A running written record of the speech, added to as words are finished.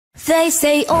They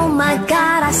say, oh my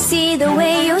God, I see the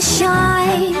way you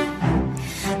shine.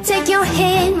 Take your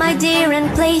hand, my dear,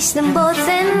 and place them both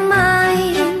in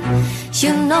mine.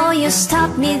 You know you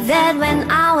stopped me dead when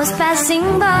I was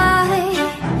passing by.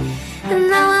 And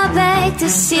now I beg to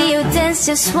see you dance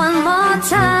just one more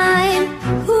time.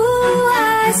 Ooh,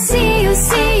 I see you,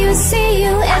 see you, see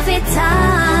you every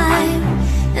time.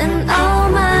 And oh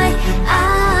my,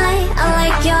 I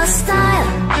like your style.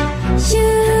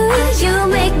 You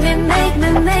make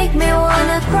me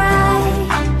wanna cry.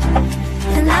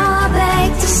 And now I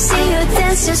beg to see you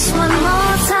dance just one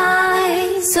more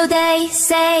time. So they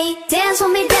say, dance for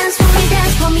me, dance for me,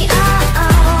 dance for me, oh, oh.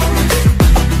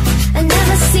 I've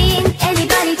never seen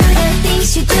anybody do the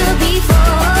things you do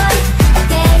before.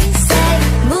 They say,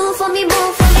 move for me,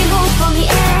 move for me, move for me,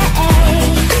 eh, eh.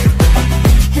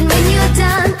 And when you're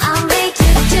done, I'll make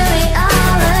you do it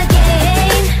all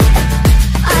again.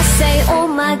 I say, oh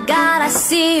my God, I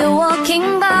see you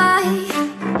walking by.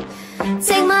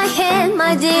 Take my hand,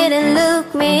 my dear, and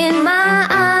look me in my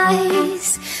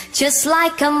eyes. Just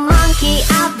like a monkey,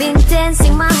 I've been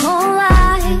dancing my whole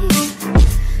life.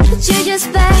 But you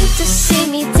just beg to see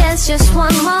me dance just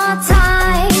one more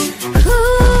time.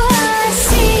 Ooh, I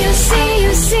see you, see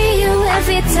you, see you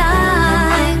every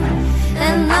time.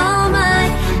 And oh my,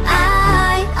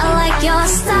 I like your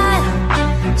style.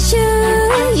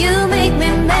 You make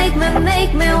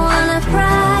me wanna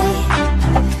cry.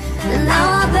 And now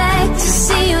I beg to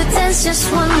see you dance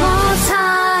just one more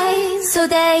time. So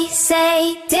they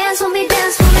say, dance for me,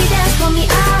 dance for me, dance for me,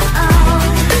 oh, oh.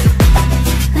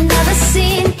 I've never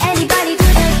seen anybody do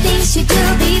the things you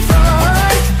do before.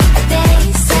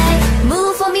 They say,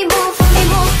 move for me, move for me,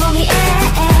 move for me,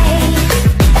 eh,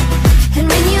 eh. And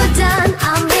when you're done,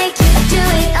 I'll make you do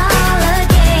it all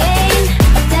again.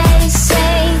 They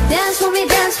say, dance for me,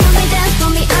 dance for me, dance for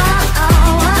me, oh, oh,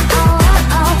 oh,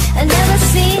 oh, oh. I've never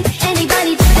seen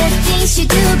anybody do the things you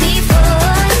do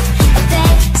before.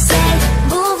 They say,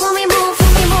 move for me, move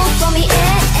for me, move for me,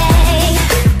 eh, eh.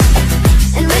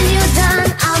 And when you're done,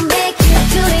 I'll make you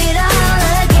do it all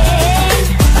again.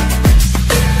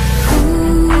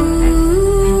 Ooh,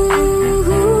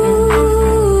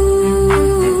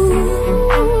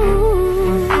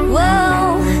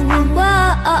 whoa, whoa,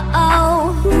 oh, oh.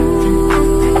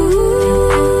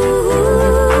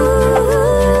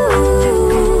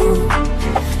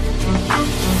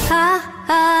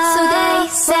 So they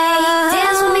say,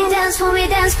 dance for me, dance for me,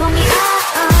 dance for me, oh,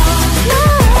 oh.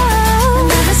 I've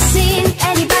never seen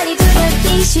anybody do the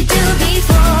things you do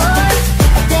before.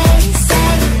 They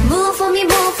say, move for me,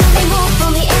 move for me, move for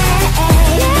me, eh,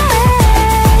 eh.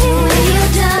 When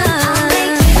you're done, I'll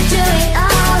make you do it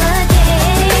all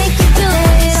again. Do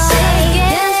it all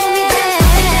again.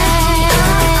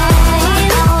 Oh,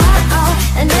 oh, oh.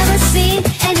 I've never seen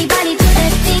anybody do the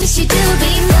things you do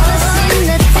before. Seen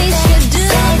the things you do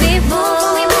before.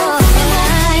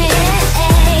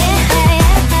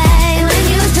 When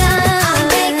you're done, I'll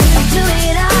make you do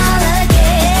it all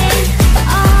again,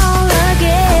 all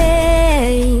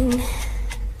again.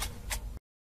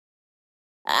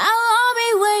 I love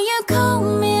it when you call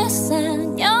me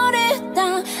señorita.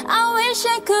 I wish I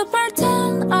could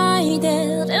pretend I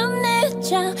didn't need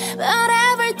ya, but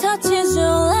every touch is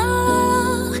your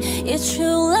love, it's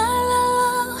true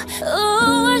love.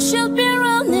 Ooh, I should be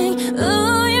running.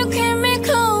 Ooh, you keep me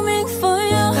coming for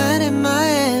you. And in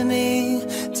Miami,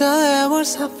 the air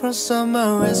was hot from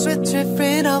summer and sweet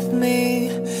drifting off me.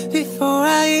 Before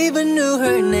I even knew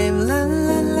her name, la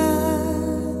la la.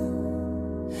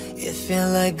 It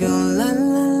felt like a la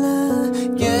la la,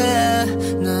 yeah,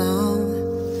 no.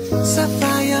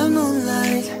 Sapphire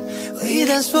moonlight, we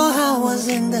danced for hours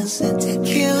in the sun,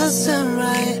 tequila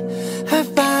sunrise. Her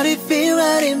body feel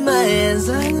right in my hands,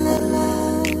 la la la.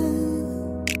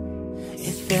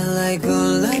 It felt like a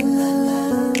la la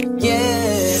la,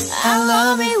 yeah. I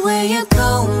love it when you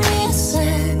call me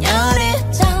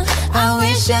señorita. I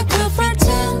wish I could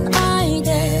pretend I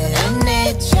didn't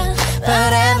need ya,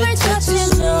 but every touch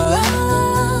is your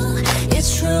love, it's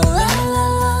true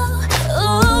love.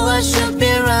 Ooh, I should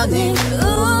be running.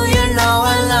 Ooh, you know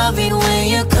I love it when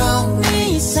you call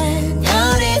me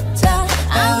señorita.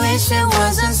 I wish it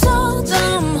wasn't so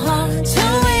damn hard to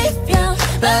leave you,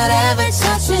 but every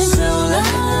touch is true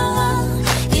love,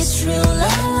 it's true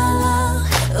love.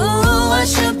 Ooh, I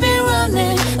should be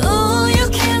running. Ooh, you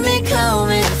keep me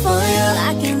coming for you.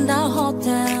 Like in the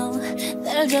hotel,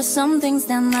 there are just some things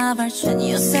that never change.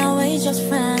 You say we just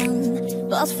friends,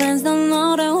 but friends don't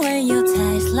know the way you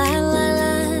taste, la la la.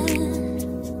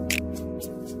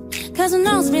 Cause I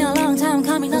know it's been a long time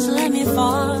coming, don't you let me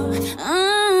fall.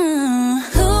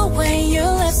 Who when you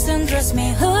listen, trust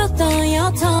me, hooked on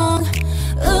your tongue.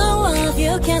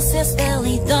 sit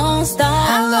steadily, don't stop.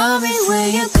 I love it when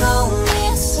you call me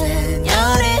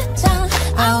señorita.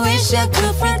 I wish I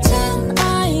could pretend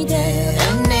I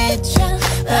didn't need you,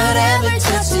 but every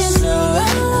touch is true.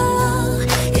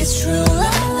 It's true.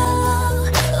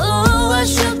 Ooh, I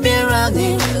should be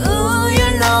running. Ooh, you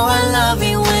know I love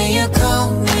it when you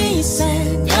call me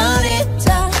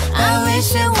señorita. I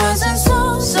wish it wasn't so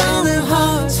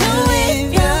hard to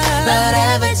leave you, but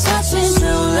every touch is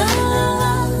true.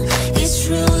 It's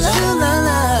true.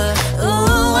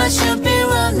 Ooh, I should be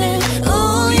running.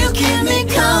 Ooh, you keep me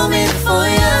coming for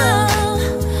you.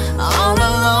 All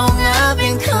along I've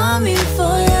been coming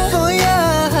for you.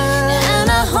 And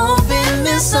I hope it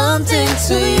means something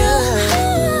to you.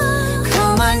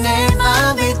 Call my name,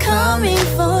 I'll be coming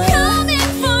for you.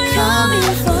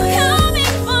 Coming for you.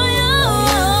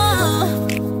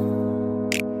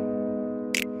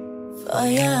 For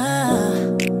you.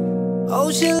 Oh,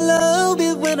 she love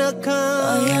it when I come.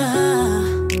 Oh yeah.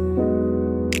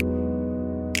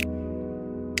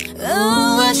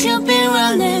 Ooh, I should be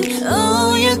running.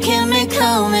 Ooh, you keep me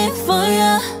coming for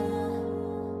you.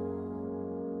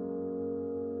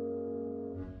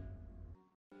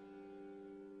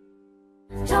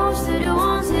 Toast to the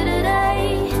ones here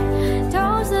today.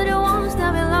 Toast to the ones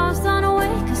that we lost on the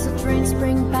way. Cause the drinks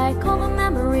bring back all the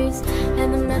memories.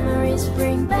 And the memories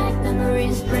bring back you.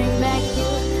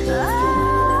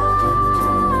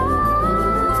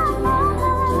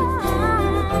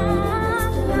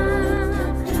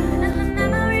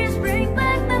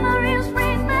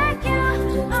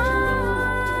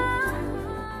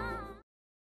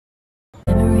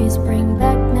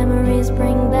 Memories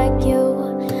bring back you.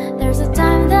 There's a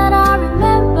time that I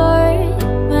remember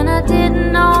when I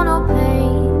didn't know no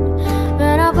pain,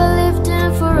 when I believed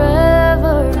in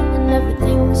forever and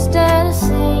everything would stay the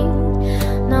same.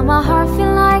 Now my heart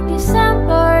feel like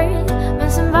December when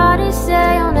somebody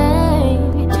say your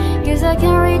name. Guess I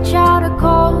can't reach out to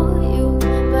call you,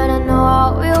 but I know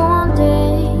I will one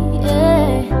day.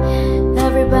 Yeah.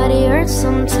 Everybody hurts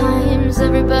sometimes,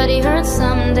 everybody hurts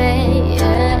someday.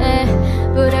 Yeah.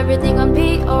 But everything gon'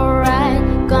 be alright.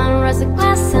 Gonna raise a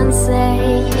glass and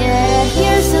say, yeah.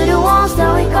 Here's to the ones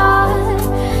that we got.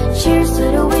 Cheers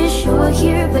to the wish you were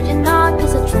here, but you're not.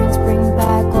 Cause the drinks bring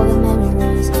back all the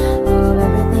memories of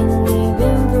everything we've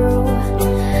been through.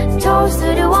 Toast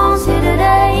to the ones here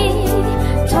today.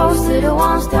 Toast to the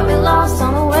ones that we lost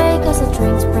on the way. Cause the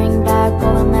drinks bring back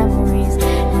all the memories.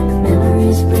 And the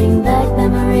memories bring back you.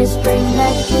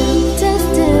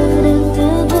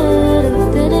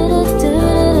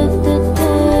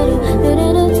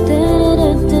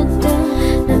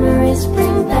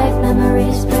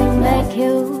 Memories bring back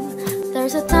you.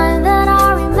 There's a time that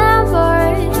I remember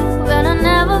when I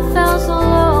never felt so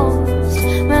lost.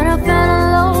 When I felt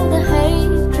alone, the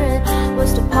hatred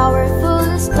was too powerful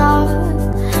to stop.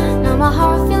 Now my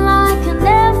heart feel like an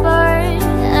ember,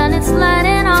 and it's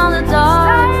lighting on the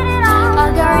dark.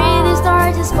 I carry these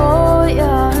torches for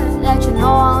you, that you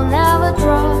know I'll never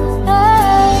drop.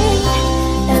 Hey.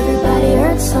 Everybody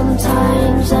hurts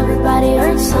sometimes, everybody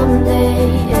hurts someday.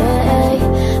 Yeah.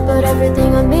 But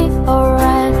everything will be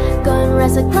alright. Go and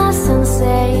raise a glass and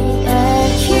say, yeah.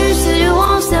 Cheers to the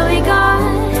ones that we got.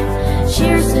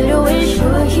 Cheers to the wish you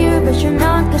were here, but you're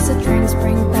not. Cause the drinks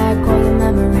bring back all the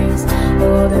memories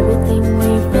of everything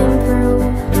we've been through.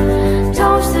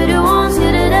 Toast to the ones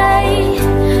here today.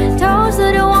 Toast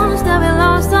to the ones that we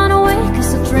lost on the way.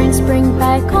 Cause the drinks bring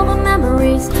back all the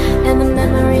memories. And the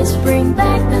memories bring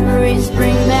back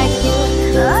you.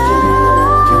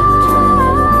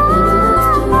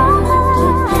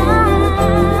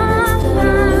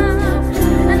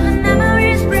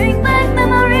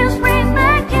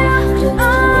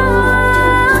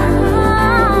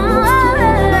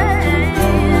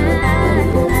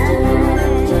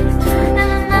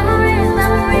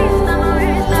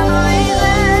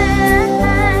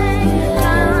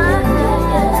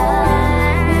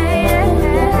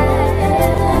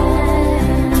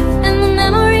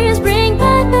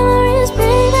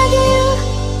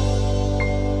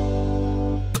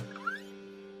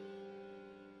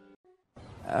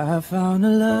 I found a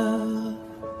love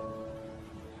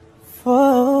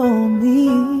for me.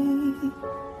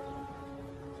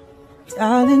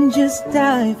 Darling, just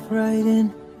dive right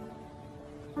in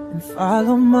and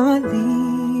follow my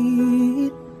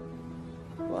lead.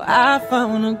 Well, I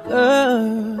found a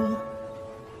girl,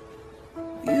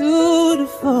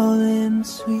 beautiful and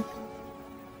sweet.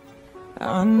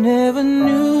 I never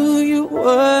knew you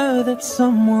were that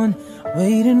someone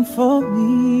waiting for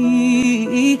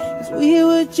me. 'Cause we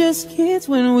were just kids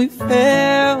when we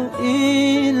fell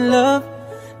in love,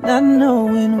 not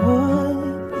knowing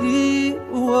what it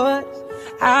was.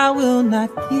 I will not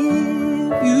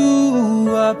give you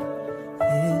up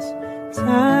this time.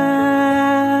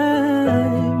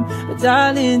 But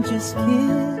darling, just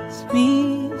kiss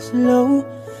me slow.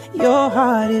 Your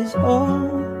heart is all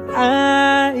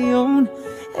I own,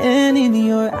 and in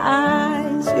your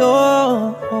eyes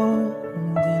you're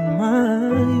holding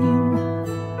mine.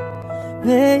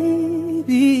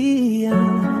 Baby,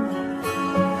 I'm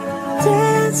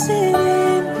dancing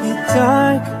in the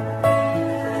dark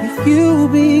with you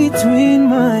between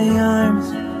my arms,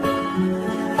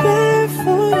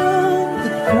 barefoot on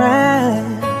the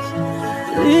grass,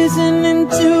 listening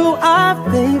to our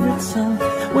favorite song.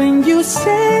 When you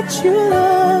said you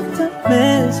loved a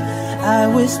mess, I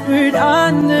whispered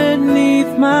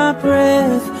underneath my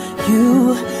breath.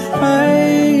 You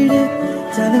heard it,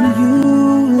 telling you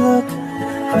look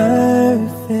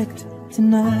perfect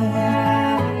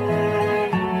tonight.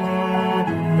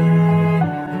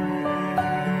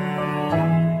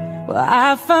 Well,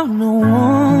 I found a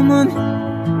woman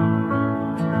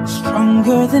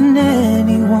stronger than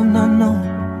anyone I know.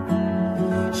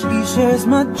 She shares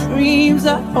my dreams.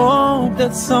 I hope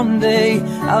that someday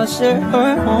I'll share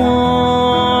her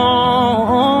home.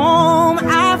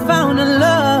 I found a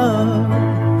love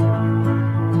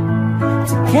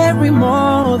to carry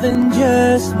more than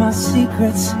just my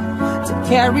secrets, to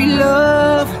carry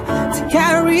love, to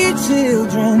carry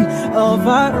children of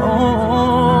our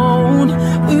own.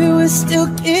 We were still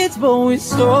kids, but we're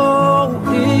so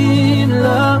in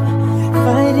love,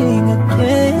 fighting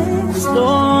against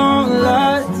all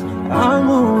odds. I'm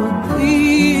gonna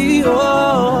be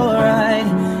alright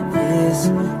this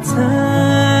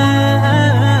time.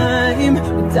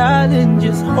 But darling,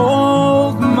 just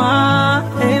hold my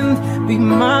hand, be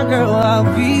my girl, I'll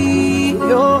be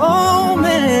your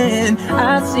man.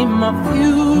 I see my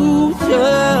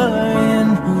future in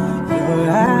your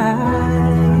eyes.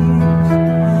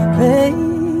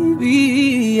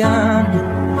 Baby, I'm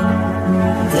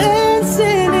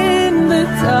dancing in the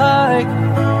dark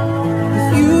with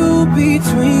you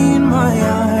between my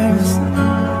arms,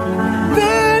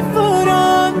 barefoot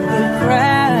on the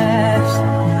grass,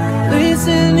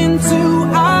 listening to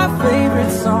our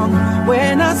favorite song.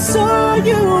 When I saw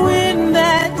you in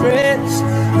that dress,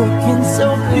 looking so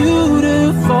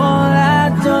beautiful, I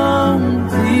don't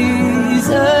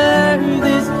deserve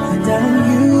this. Darling,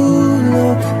 you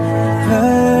look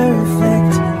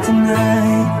perfect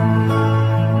tonight.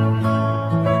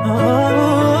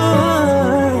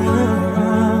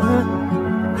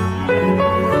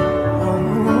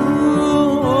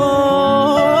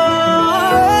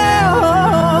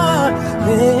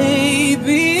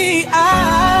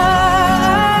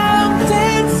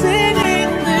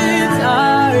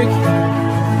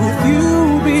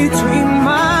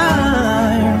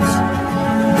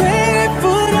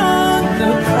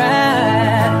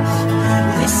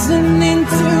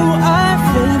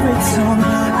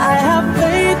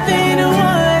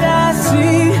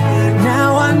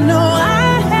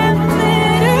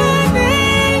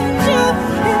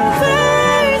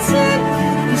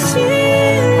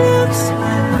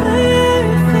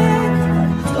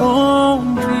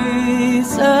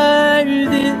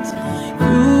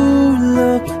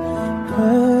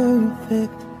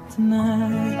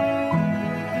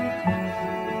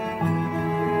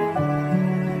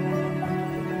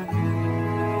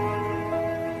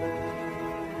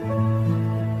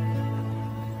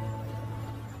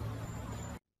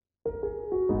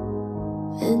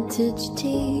 Vintage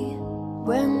tea,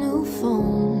 brand new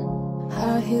phone,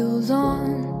 high heels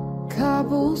on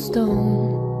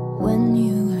cobblestone. When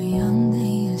you are young,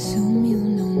 they assume you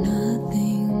know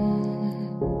nothing.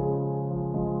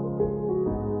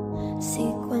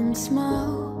 Sequin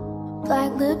smile,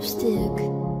 black lipstick,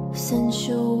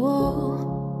 sensual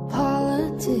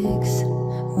politics.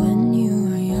 When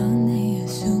you are young, they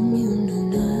assume you know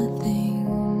nothing.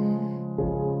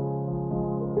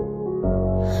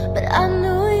 But I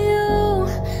knew you,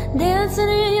 dancing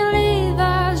in your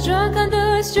Levi's, drunk under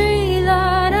a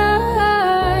streetlight.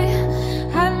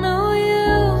 I know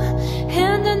you,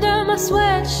 hand under my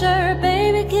sweatshirt,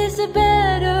 baby, kiss it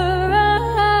better,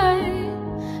 right?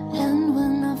 And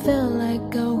when I felt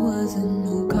like I wasn't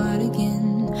no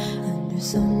cardigan under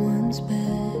someone's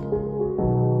bed,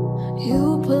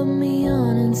 you put me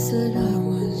on and said I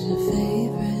was your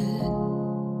favorite.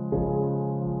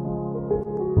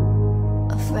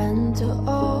 A friend to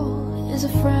all is a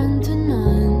friend to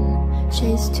none.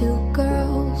 Chase two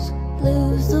girls,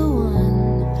 lose the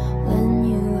one. When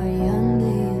you are young,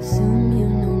 they assume you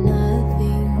know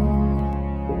nothing.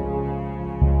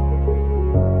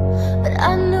 But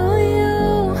I know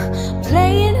you,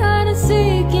 playing hide and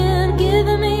seek and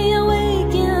giving me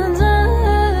awakens.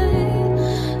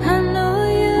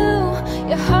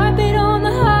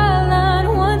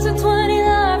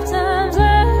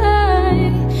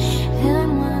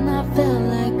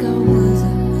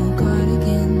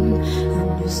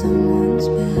 someone's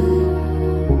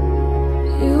bed.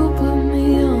 You put me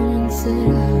on and said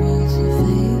I was your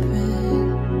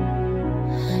favorite.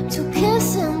 To kiss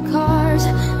and cars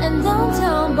and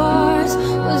downtown bars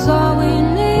was all we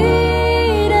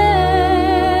needed.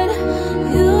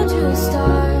 You drew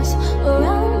stars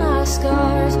around my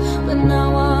scars, but now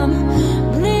I'm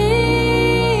bleeding.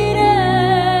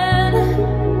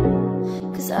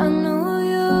 'Cause I knew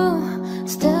you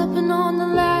stepping on the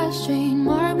last train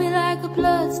marked me like a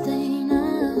bloodstain.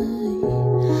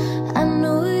 I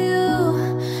knew you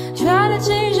tried to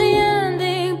change the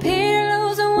ending, Peter,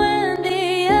 Lose and Wendy.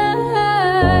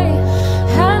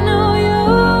 I know you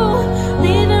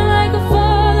leaving like a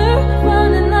father,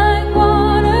 running like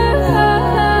water.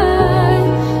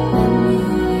 When we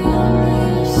were younger,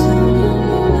 someone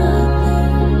knew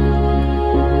nothing,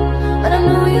 but I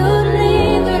knew you'd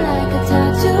linger like a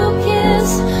tattoo kiss.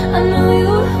 I knew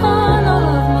you'd haunt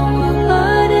all of my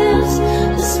what ifs.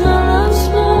 The smell of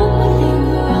smoke would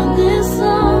linger on this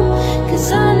song. 'Cause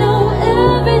I know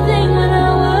everything when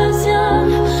I was young.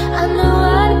 I know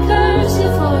I'd curse you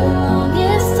for the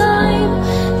longest time,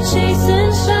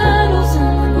 chasing shadows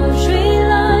in the grocery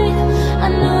line. I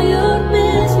know you'd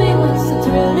miss me once the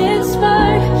thrill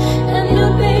expired, and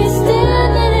you'd be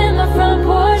standing in my front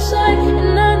porch light.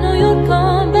 And I know you'd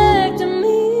come back to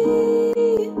me.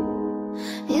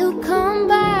 You'd come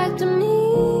back to me,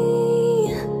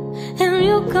 and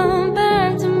you'd come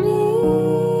back to me,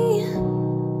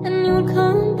 and you'd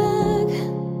come back.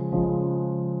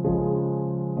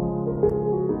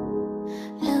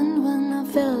 And when I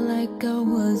felt like I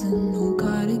wasn't no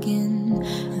cardigan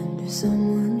under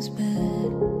someone's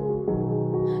bed,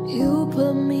 you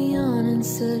put me on and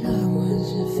said I was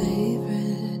your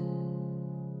favorite.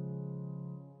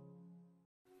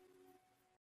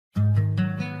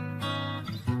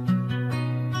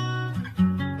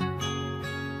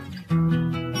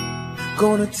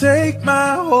 Gonna take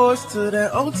my horse to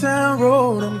that old town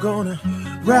road. I'm gonna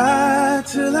ride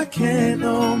till I can't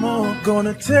no more.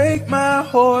 Gonna take my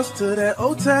horse to that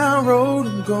old town road.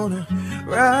 I'm gonna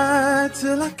ride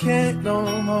till I can't no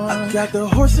more. I got the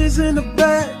horses in the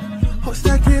back, horse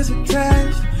that is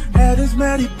attached. Hat is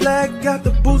matty black, got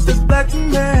the boots that's black to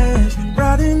match.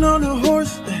 Riding on a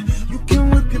horse, you can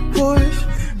whip your Porsche.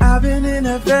 I've been in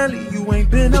that valley, you ain't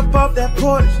been up off that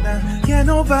porch. Now, can't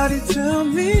nobody tell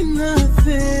me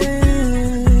nothing.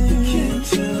 You can't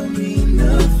tell me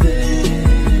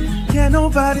nothing. Can't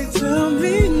nobody tell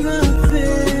me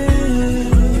nothing.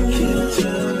 You can't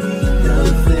tell me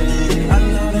nothing. I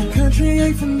know that country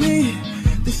ain't for me,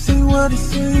 this ain't what it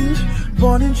seems.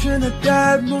 Born in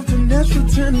Trinidad, moved to Nashville,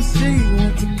 Tennessee.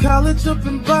 Went to college up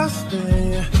in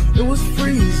Boston, it was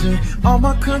freezing. All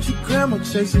my country grandma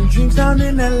chasing dreams down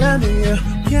in Atlanta, yeah.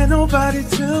 Can't nobody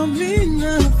tell me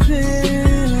nothing.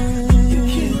 You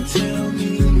can't tell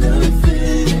me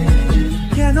nothing.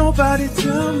 Can't nobody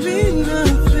tell me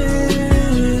nothing.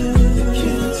 You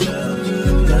can't tell me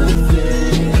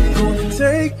nothing. Gonna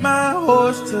take my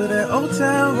horse to that old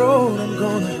town road. I'm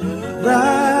gonna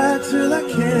ride till I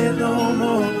can't no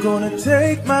more. Gonna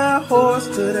take my horse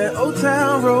to that old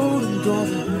town road. I'm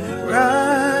gonna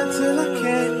ride till I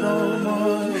can't no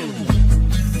more.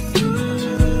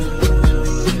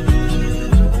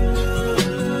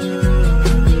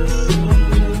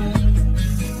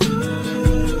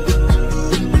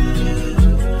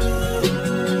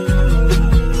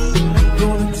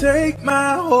 Gonna take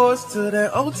my horse to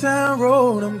that old town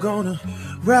road. I'm gonna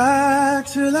ride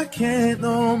till I can't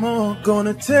no more.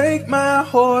 Gonna take my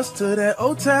horse to that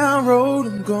old town road.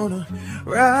 I'm gonna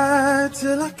ride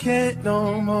till I can't no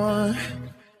more.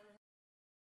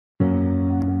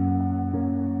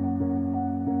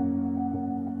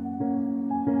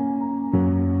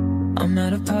 I'm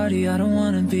at a party I don't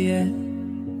wanna be at,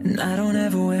 and I don't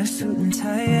ever wear a suit and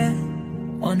tie yet.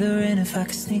 Wondering if I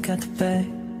could sneak out the back.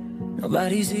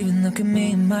 Nobody's even looking me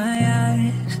in my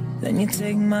eyes. Then you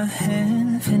take my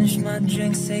hand, finish my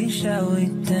drink, say shall we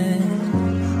dance?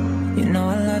 You know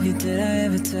I love you, did I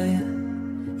ever tell you?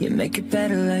 You make it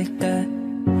better like that.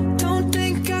 Don't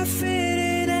think I fit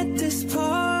in at this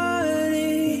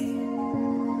party.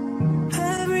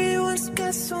 Everyone's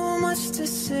got so much to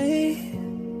say.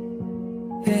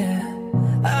 Yeah,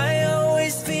 I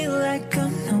always feel like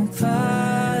I'm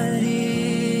nobody.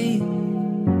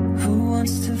 Who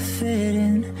wants to fit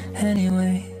in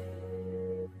anyway?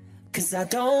 'Cause I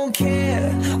don't care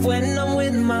when I'm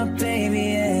with my baby,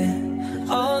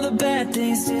 yeah. All the bad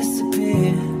things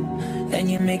disappear, and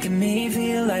you're making me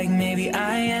feel like maybe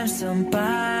I am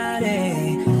somebody.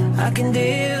 I can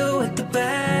deal with the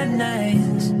bad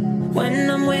nights when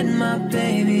I'm with my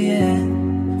baby, yeah.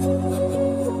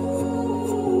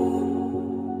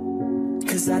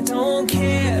 'Cause I don't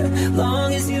care,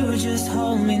 long as you just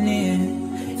hold me near.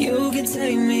 You can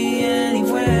take me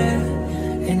anywhere,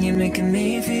 and you're making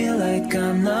me feel like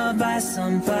I'm loved by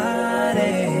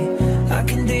somebody. I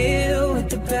can deal with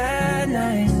the bad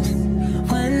nights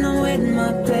when I'm with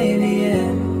my baby,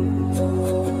 yeah.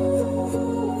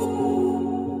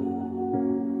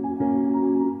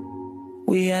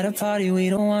 We at a party we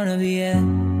don't wanna be at,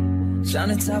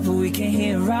 trying to talk but we can't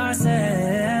hear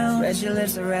ourselves. Read your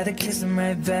lips, I'd rather kiss them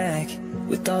right back.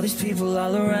 With all these people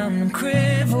all around, I'm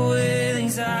crippled with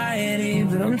anxiety,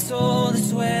 but I'm told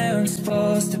it's where I'm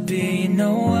supposed to be. You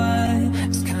know what?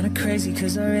 It's kinda crazy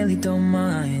 'cause I really don't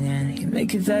mind, and you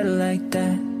make it better like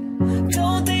that.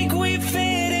 Don't think we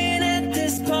fit in at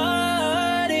this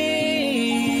party.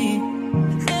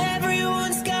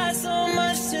 Everyone's got so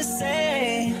much to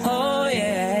say. Oh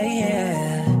yeah,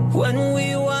 yeah. When we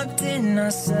walked in, I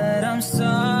said I'm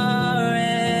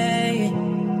sorry,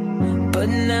 but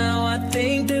now I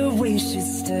think that we should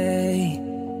stay.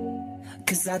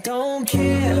 'Cause I don't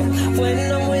care when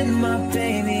I'm with my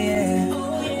baby, yeah.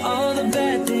 All the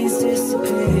bad things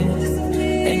disappear,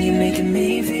 and you're making me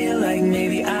feel like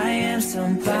maybe I am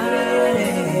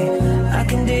somebody. I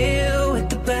can deal with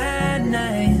the bad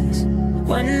nights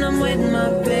when I'm with my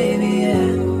baby, yeah.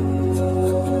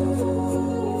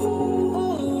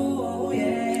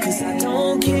 'Cause I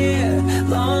don't care,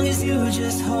 long as you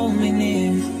just hold me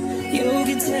near. You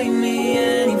can take me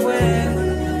anywhere,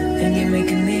 and you're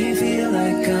making me feel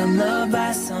like I'm loved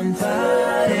by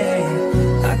somebody.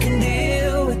 I can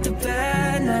deal with the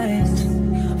bad nights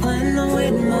when I'm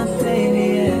with my baby,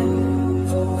 yeah.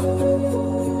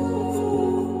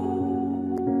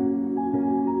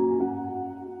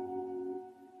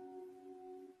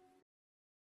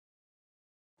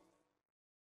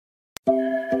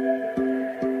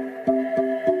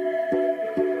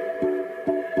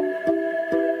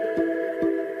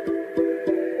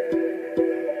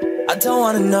 I don't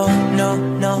wanna know, no,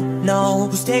 no, no,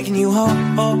 who's taking you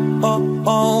home, oh, oh,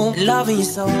 oh, loving you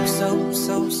so, so,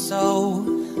 so, so,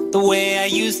 the way I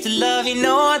used to love you.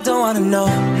 No, I don't wanna know,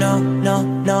 no, no,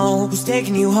 no, who's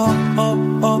taking you home, oh,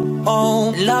 oh,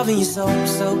 oh, loving you so,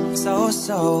 so, so,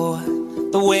 so,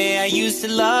 the way I used to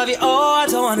love you. Oh, I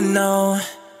don't wanna know.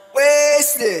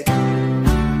 Wasted.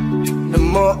 The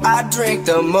more I drink,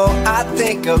 the more I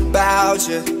think about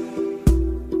you.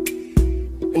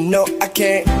 No, I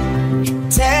can't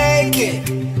take it.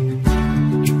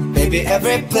 Baby,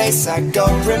 every place I go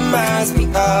reminds me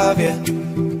of you.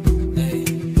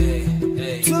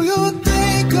 Do you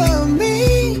think of me,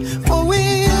 what we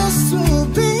used to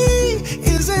be?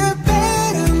 Is it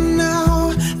better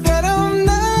now that I'm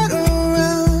not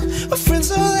around? My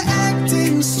friends are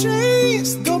acting strange,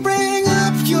 don't bring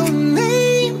up your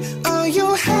name. Are you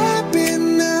happy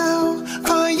now?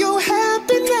 Are you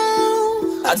happy now?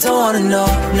 I don't wanna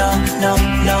know, no, no,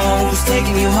 no, who's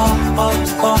taking you home, oh,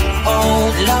 oh, oh,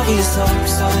 loving you so,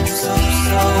 so, so,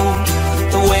 so,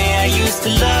 the way I used to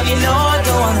love you. No, I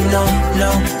don't wanna know,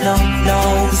 no, no, no,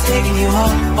 who's taking you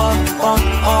home, oh, oh,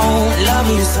 oh,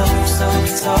 loving you so, so,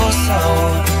 so, so,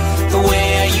 the way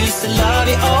I used to love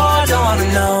you. Oh, I don't wanna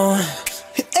know.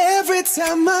 Every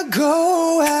time I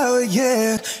go out,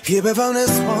 yeah, hear it from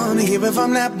this one, hear it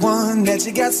from that one, that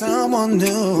you got someone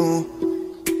new.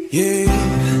 Yeah,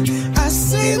 I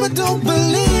say but don't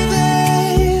believe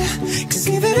it, 'cause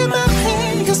even in my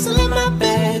head, you're still in my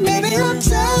bed. Maybe I'm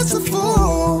just a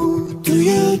fool. Do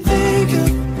you think of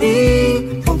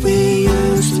me, what we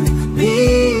used to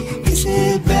be? Is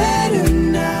it better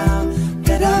now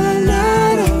that I'm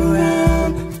not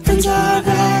around? Friends are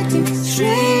acting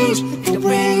strange, they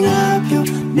bring up your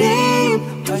name.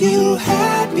 Are you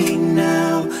happy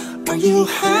now? Are you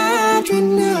happy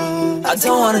now? I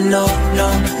don't wanna know, no,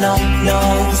 no, no,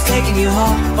 who's taking you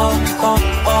home, oh, oh,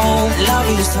 oh,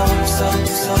 loving you so, so,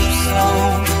 so, so,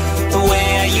 the way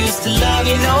I used to love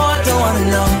you. No, I don't wanna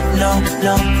know, no,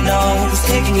 no, no, who's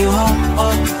taking you home,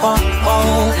 oh, oh,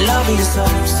 oh, loving you so,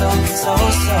 so, so,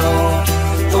 so,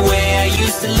 the way I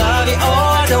used to love you.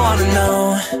 Oh, I don't wanna know.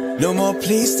 No more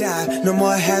please stop, no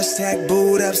more hashtag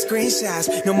booed up screenshots.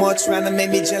 No more trying to make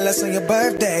me jealous on your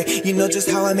birthday. You know just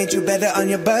how I made you better on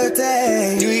your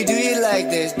birthday. Do you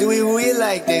like this? Do we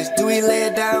like this? Do we lay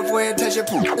it down for you, touch your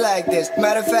poop like this?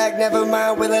 Matter of fact, never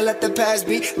mind, will I let the past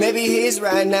be? Maybe he's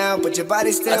right now, but your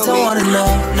body's still me. I don't wanna know,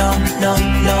 no, no,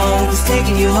 no, who's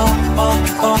taking you home, oh,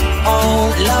 oh, oh,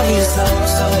 loving you so,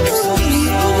 so, so,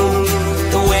 so,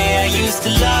 the way I used to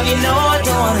love you. No, I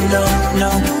don't wanna know,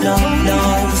 no, no, no,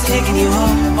 who's taking you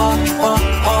home, oh, oh,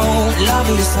 oh,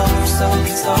 loving you so, so,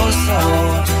 so, so,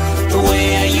 the way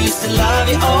I used to love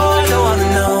you. Oh, I don't wanna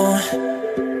know.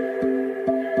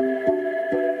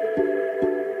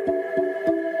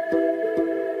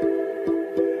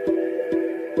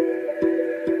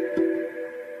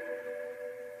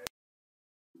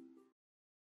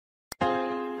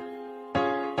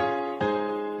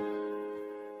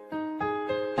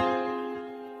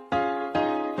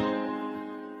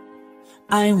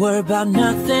 I ain't worried about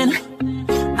nothing,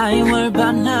 I ain't worried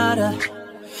about nada.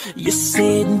 You're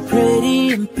sitting pretty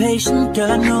impatient,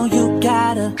 girl, I know you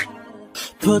gotta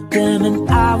put them in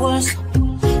hours,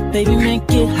 baby,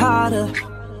 make it harder.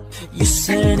 You're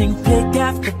sending pic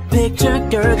after picture,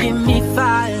 girl, give me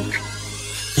fire.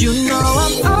 You know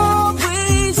I'm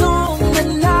always on the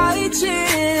night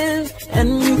shift,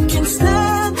 and you can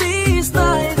stand these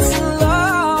nights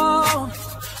alone.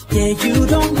 Yeah, you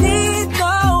don't need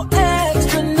no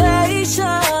explanation,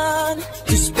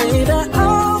 just baby,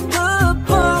 I'm the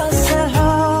boss at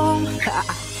home.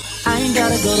 I ain't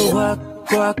gotta go to work,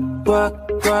 work, work,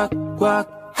 work, work,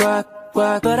 work,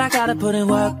 work, but I gotta put in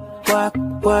work, work,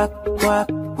 work, work,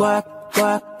 work,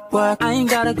 work, work. I ain't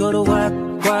gotta go to work,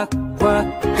 work, work,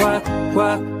 work,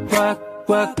 work, work,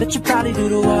 work. Let your body do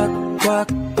the work, work,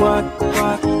 work,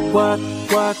 work, work,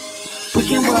 work. We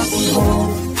can work from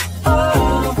home, oh,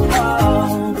 oh.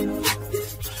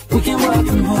 We can work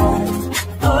from home,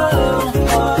 oh,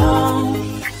 oh.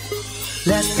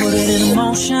 Let's put it in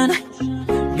motion,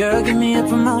 girl, give me a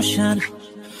promotion.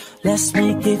 Let's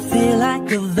make it feel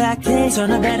like a vacation,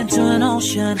 turn a bed into an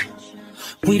ocean.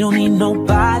 We don't need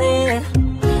nobody,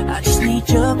 I just need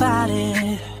your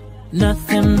body.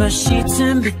 Nothing but sheets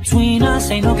in between us,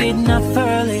 ain't no getting up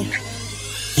early.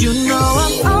 You know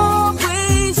I'm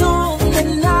always on the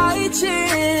night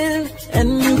shift,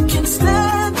 and you can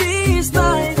stand these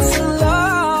nights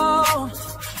alone.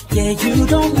 Yeah, you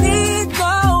don't need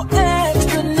no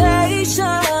explanation,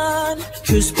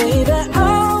 'cause baby,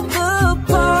 I'm the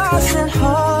boss at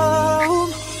home.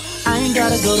 I ain't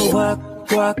gotta go to work,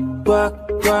 work, work,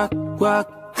 work, work,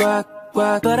 work,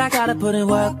 work, but I gotta put in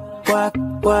work, work,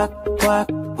 work, work,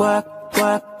 work,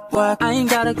 work, work. I ain't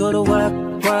gotta go to work,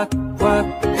 work, work,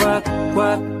 work,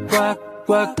 work, work,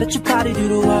 work. Let your body do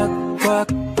the work, work,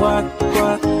 work,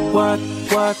 work, work,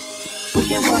 work. We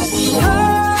can work from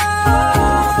home.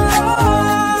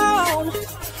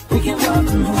 We can work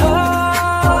from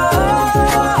home.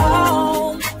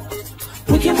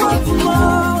 We can work from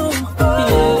home.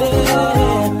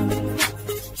 Yeah.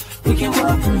 We can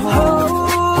work from home.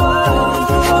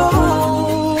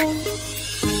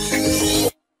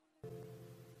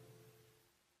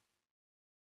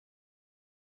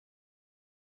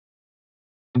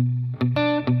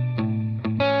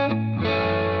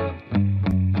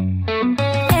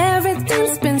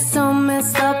 Everything's been so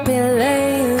messed up here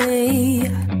lately.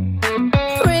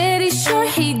 Pretty sure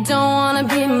he don't wanna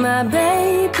be my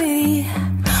baby.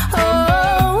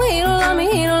 Oh, he don't love me,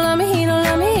 he don't love me, he don't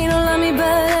love me, he don't love me,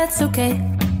 but that's okay.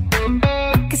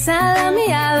 'Cause I love me,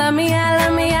 I love me, I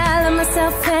love me, I love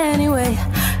myself anyway.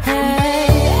 Hey,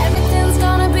 everything's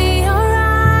gonna be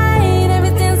alright,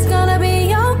 everything's gonna be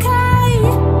okay.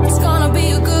 It's gonna be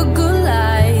a good, good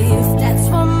life. That's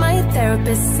what my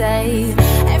therapist say.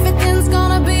 Everything's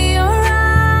gonna be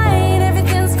alright,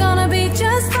 everything's gonna be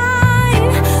just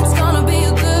fine. It's gonna be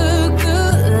a good,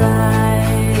 good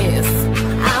life.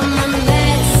 I'm a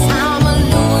mess, I'm a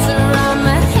loser, I'm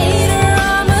a hater,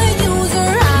 I'm a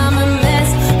user, I'm a mess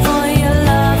for your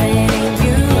loving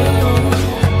you.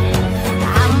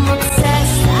 I'm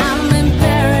obsessed, I'm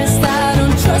embarrassed, I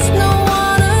don't trust no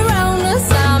one around us.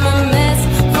 I'm a mess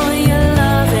for your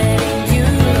loving you.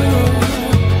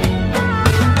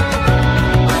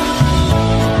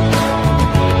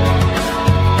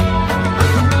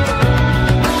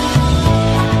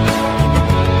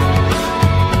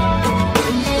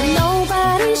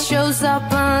 Nobody shows up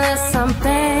unless I'm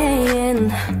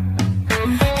paying.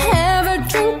 Ever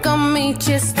drink on me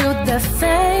just to the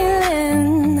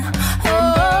failing.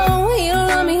 Oh, he don't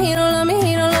love me, he don't love me,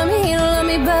 he don't love me, he don't love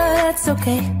me, but that's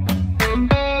okay.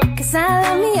 'Cause I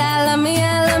love me, I love me,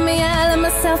 I love me, I love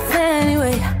myself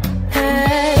anyway.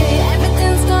 Hey,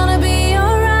 everything's gonna be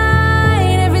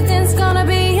alright, everything's gonna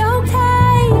be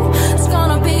okay. It's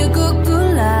gonna be a good, good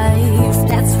life.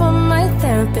 That's what my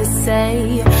therapist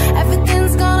say.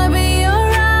 Everything's gonna be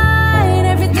alright,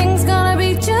 everything's gonna be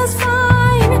just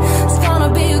fine. It's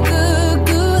gonna be a good,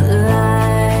 good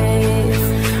life.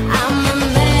 I'm a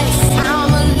mess,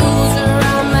 I'm a loser,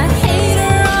 I'm a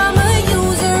hater, I'm a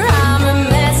user,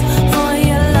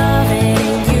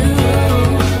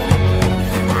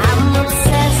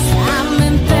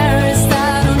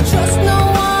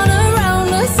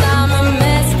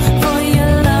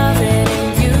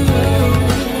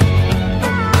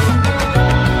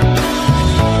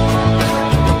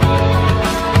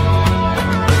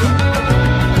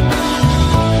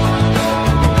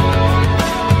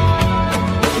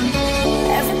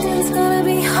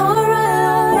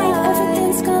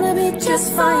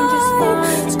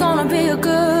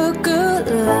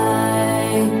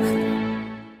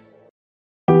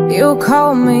 You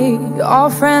call me all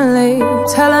friendly,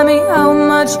 telling me how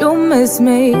much you miss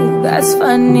me. That's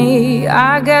funny,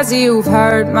 I guess you've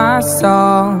heard my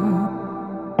song.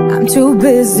 I'm too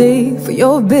busy for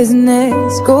your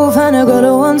business. Go find a girl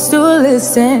who wants to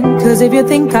listen. Cause if you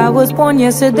think I was born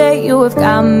yesterday, you have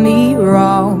got me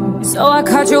wrong. So I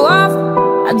cut you off,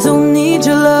 I don't need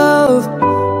your love.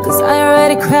 Cause I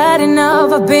already cried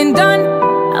enough, I've been done,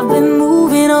 I've been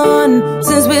moving on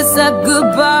since we said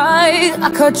goodbye.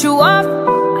 I cut you off,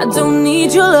 I don't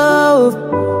need your love.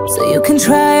 So you can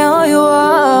try all you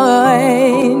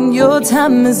want. Your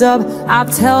time is up, I'll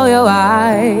tell you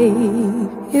why.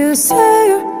 You say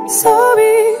you're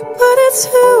sorry, but it's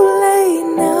too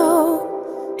late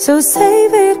now. So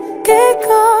save it, get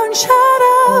gone, shut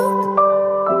up.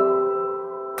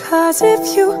 Cause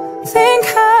if you think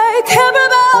I care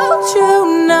about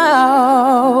you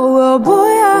now, well boy,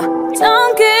 I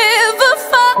don't give a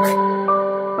fuck.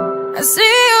 I see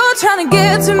you trying to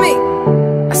get to me,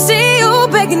 I see you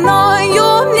begging on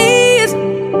your knees.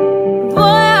 Boy,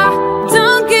 I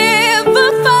don't give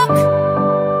a fuck.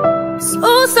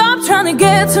 So stop trying to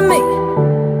get to me,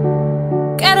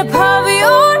 get up off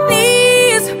your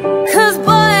knees. Cause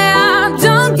boy, I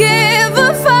don't give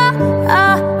a fuck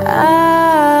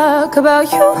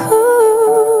about you.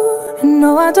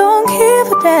 No, I don't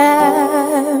give a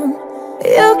damn.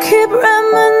 You keep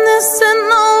reminiscing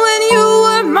on when you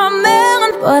were my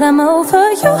man, but I'm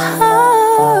over you.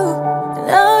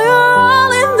 Now you're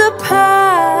all in the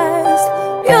past.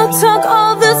 You took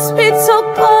all the sweet talk,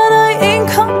 but I ain't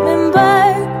coming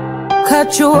back.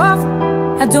 Cut you off,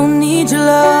 I don't need your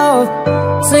love.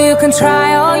 So you can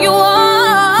try all you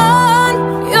want.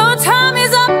 Your time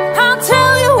is up, I'll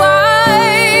tell you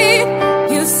why.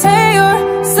 You say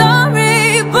you're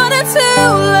sorry, but it's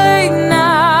too late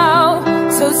now.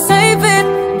 So save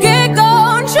it, get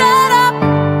gone, shut up.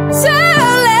 Too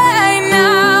late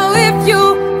now. If you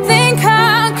think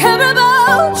I care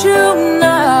about you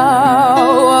now,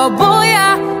 oh boy,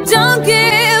 I don't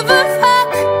give a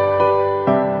fuck.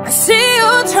 I see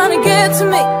you trying to get to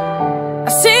me, I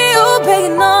see you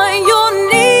begging on your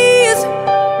knees.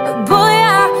 Boy,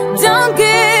 I don't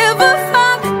give a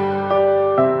fuck.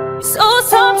 So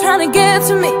stop trying to get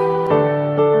to me,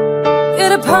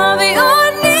 get up on your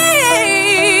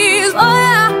knees. Boy,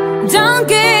 I don't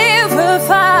give a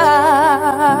fuck.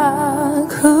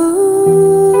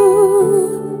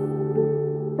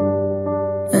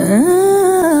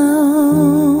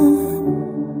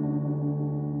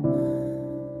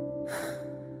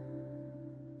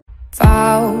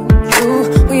 Found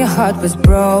you when your heart was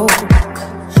broke.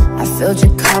 I filled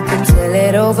your cup until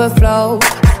it overflowed.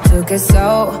 Took it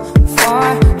so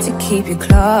far to keep you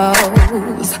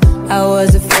close. I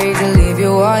was afraid to leave you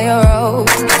on your own.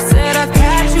 Said I'd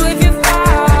catch you if you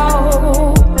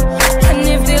fall, and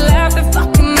if they laugh, they're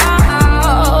fucking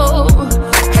out.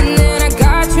 And then I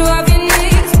got you off your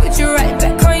knees, put you right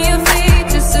back on your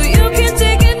feet, just so you can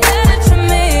take advantage of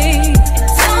me.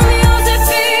 Tell me how's it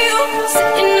feel,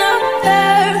 sitting up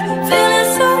there, feeling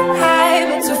so high,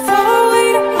 but too far away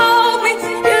to hold me.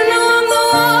 You know I'm the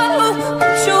one who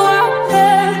put you out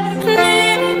there,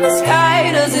 and in the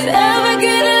sky. Does it ever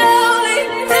get lonely,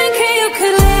 thinking you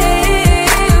could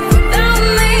live without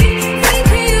me,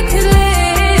 thinking you could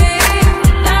live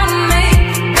without me?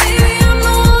 Baby, I'm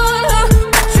the one who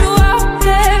put you out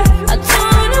there, I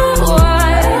don't know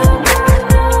why.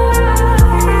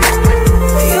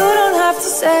 You don't have to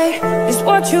say it's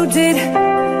what you did,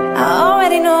 I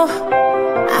already know.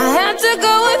 I had to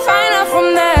go and find out from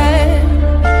there.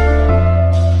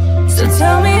 So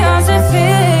tell me how's it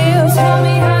feel, tell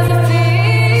me how's it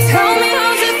feel, tell me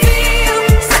how's it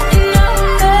feel, sitting up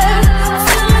there,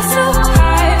 feeling so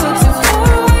high, but too far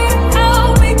away to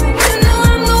hold me. You know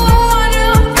I'm the one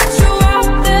who put you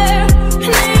out there,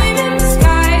 name in the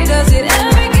sky. Does it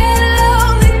ever get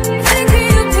lonely, thinking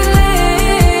you could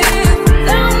live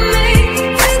without me,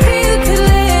 thinking you could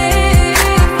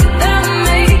live without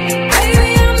me? Baby,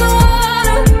 I'm the one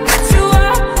who put you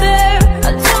out there,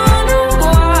 I don't know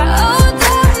why, oh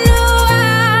don't know why.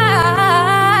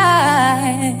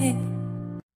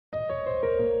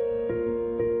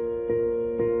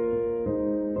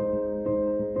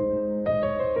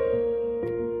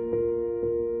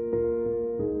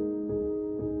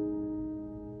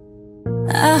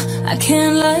 I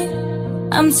can't lie,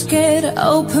 I'm scared to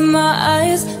open my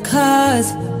eyes.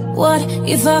 Cause what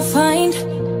if I find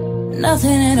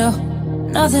nothing at all,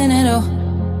 nothing at all?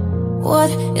 What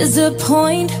is the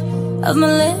point of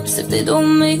my lips if they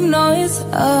don't make noise?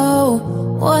 Oh,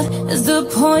 what is the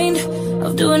point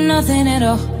of doing nothing at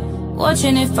all?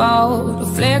 Watching it fall, the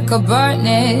flicker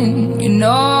burning, you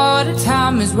know the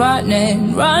time is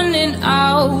running, running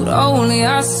out. Only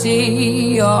I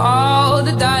see all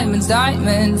the diamonds,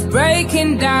 diamonds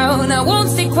breaking down. I won't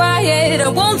stay quiet, I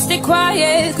won't stay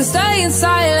quiet, 'cause staying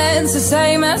silent's the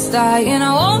same as dying.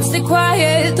 I won't stay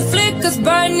quiet, the flicker's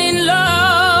burning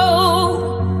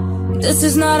low. This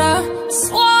is not a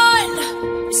swan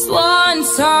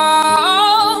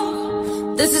song.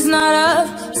 This is not a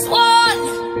swan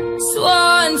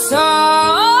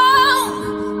song.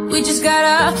 We just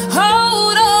gotta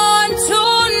hold on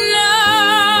tonight.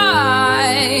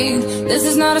 This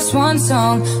is not a swan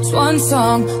song,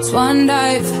 swan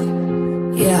dive.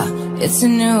 Yeah, it's a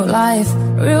new life,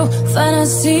 real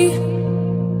fantasy.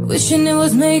 Wishing it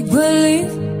was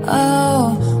make-believe. Oh,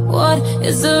 what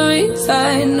is the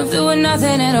reason of doing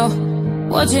nothing at all?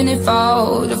 Watching it fall,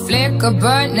 the flicker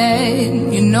burning.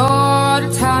 You know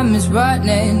the time is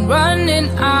running, running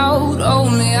out.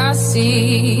 Only I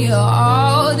see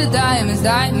all the diamonds,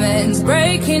 diamonds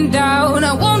breaking down.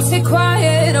 I won't stay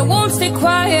quiet, I won't stay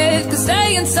quiet, 'cause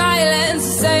staying silent's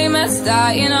the same as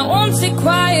dying. I won't stay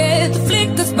quiet, the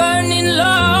flicker's burning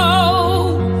low.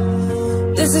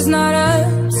 This is not a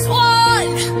swan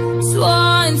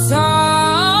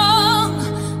song.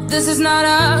 This is not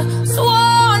a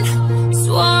swan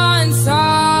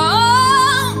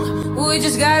song. We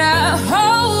just gotta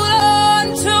hold on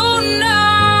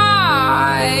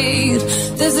tonight.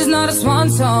 This is not a swan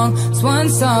song,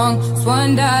 swan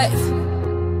dive.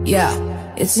 Yeah,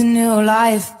 it's a new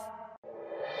life.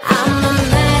 I'm a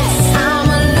mess, I'm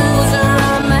a loser,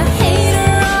 I'm a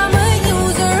hater, I'm a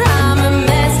user, I'm a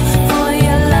mess for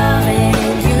your loving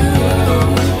you.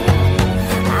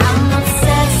 I'm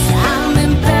obsessed, I'm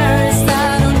embarrassed, I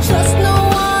don't trust no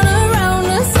one around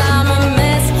us. I'm a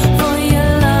mess for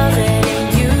your loving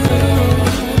you.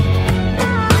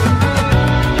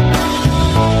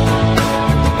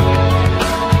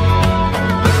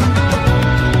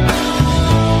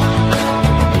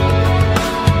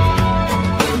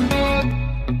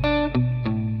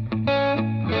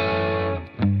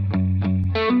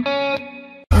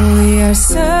 We are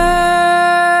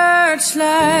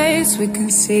searchlights we can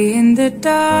see in the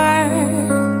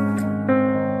dark.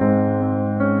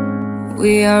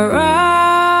 We are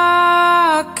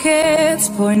rockets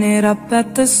pointed up at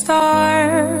the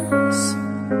stars.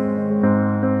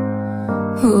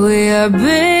 We are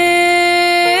billions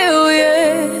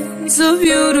of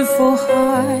beautiful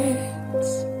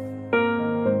hearts,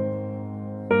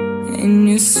 and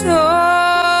you sold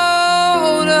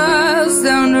us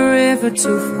down the river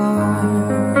too far.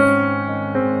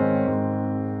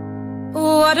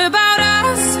 What about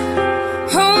us?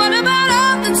 What about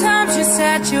all the times you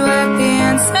said you had the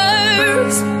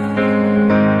answers?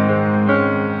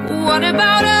 What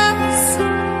about us?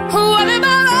 What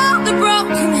about all the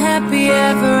broken happy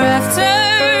ever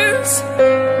afters?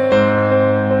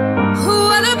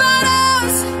 What about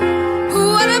us?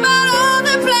 What about all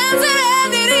the plans that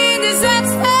ended in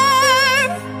disaster?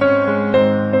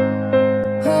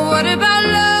 What about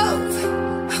love?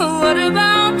 What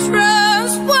about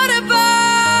trust? What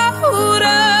about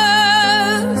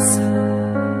us?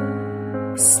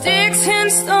 Sticks and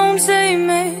stones, they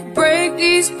may break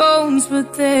these bones, but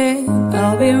then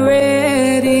I'll be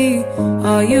ready.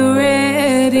 Are you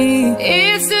ready?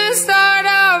 It's the start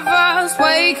of us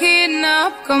waking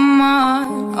up, come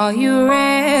on. Are you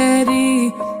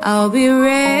ready? I'll be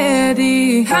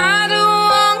ready. I don't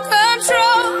want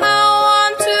control, I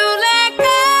want to let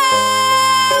go.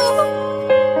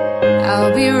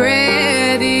 I'll be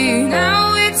ready. Now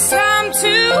it's time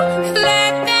to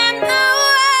let them know.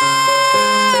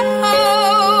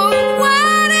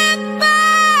 What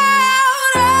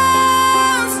about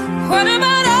us? What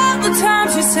about all the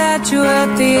times you said you had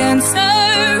the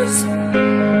answers?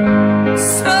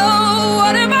 So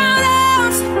what about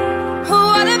us?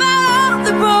 What about all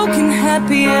the broken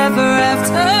happy ever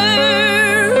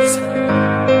afters?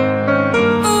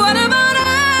 What about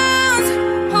us?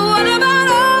 What about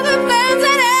all the plans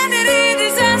that ended in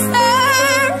disaster?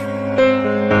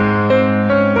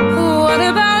 What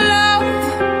about love?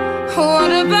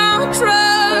 What about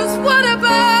trust? What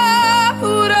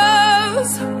about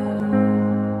us?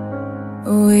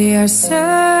 We are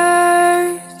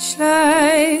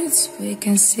searchlights we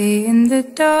can see in the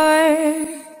dark.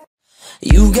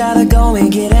 You gotta go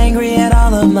and get angry at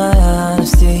all of my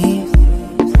honesty.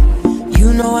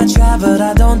 You know I try, but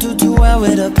I don't do too well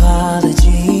with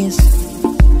apologies.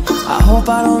 I hope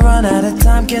I don't run out of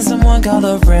time. Can someone call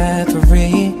a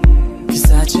referee?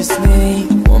 'Cause I just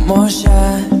need one more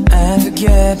shot at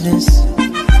forgiveness.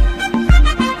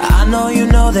 I know you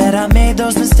know that I made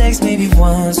those mistakes maybe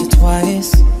once or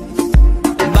twice.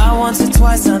 By Not once or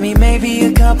twice, I mean maybe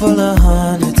a couple of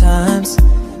 100 times.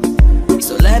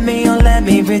 So let me, oh let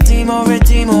me redeem all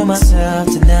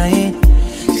myself tonight.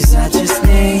 Cause I just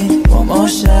need one more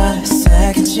shot,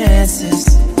 second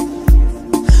chances.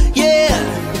 Yeah,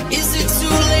 is it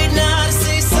too late now to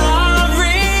say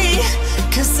sorry?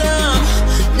 Cause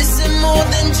I'm missing more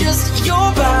than just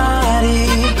your body.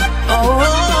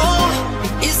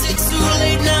 Oh, is it too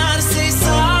late now to say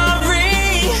sorry?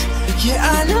 Yeah,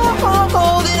 I know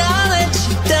that I let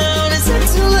you down. Is it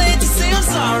too late to say I'm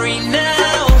sorry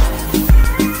now?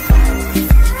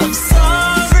 I'm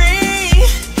sorry,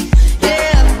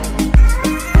 yeah.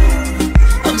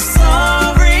 I'm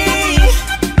sorry.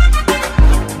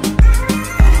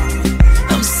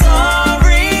 I'm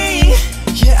sorry,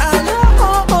 yeah, I know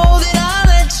that I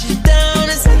let you down.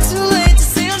 Is it too late to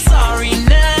say I'm sorry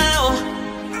now?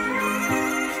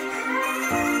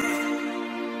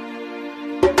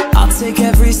 I'll take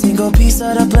every single piece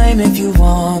of the blame if you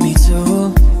want me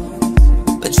to.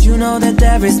 But you know that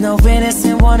there is no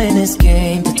innocent one in this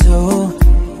game but two.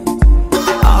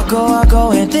 I'll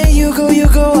go, and then you go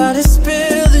out and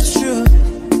spill the truth.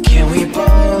 Can we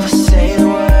both say the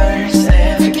words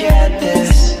and forget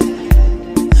this?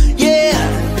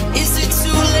 Yeah, is it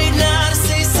too late now to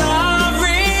say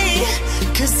sorry?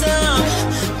 Cause I'm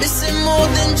missing more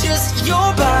than just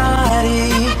your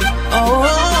body. Oh,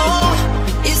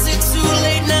 is it too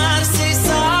late now to say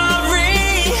sorry?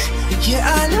 Yeah,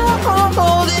 I know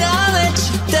that I let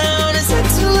you down. Is it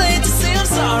too late to say I'm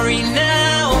sorry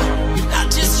now? I'm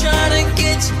just trying to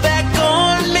get you back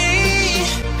on me.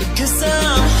 Cause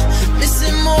I'm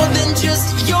missing more than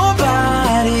just your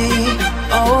body.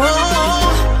 Oh,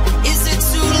 is it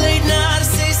too late now to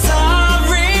say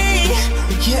sorry?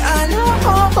 Yeah, I know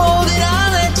that I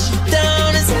let you down.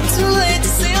 Is it too late to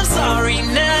say I'm sorry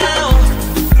now?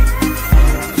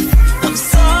 I'm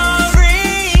sorry,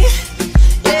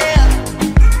 yeah.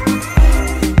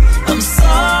 I'm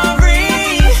sorry.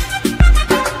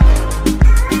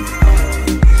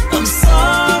 I'm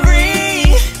sorry,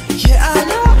 yeah, I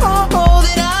know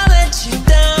that I let you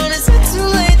down. Is it too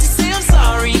late to say I'm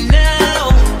sorry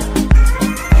now?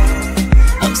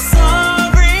 I'm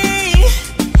sorry,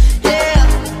 yeah.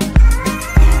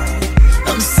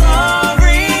 I'm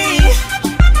sorry.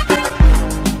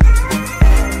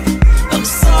 I'm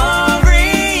sorry,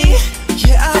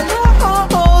 yeah, I know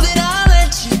that I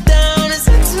let you down. Is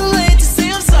it too late to say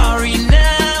I'm sorry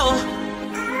now?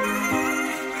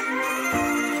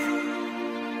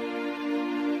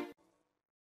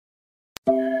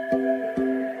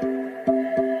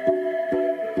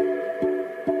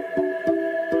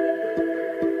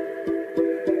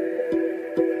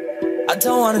 I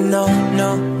don't wanna know,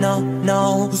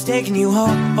 no, who's taking you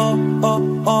home,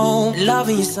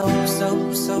 loving you so,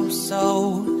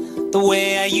 the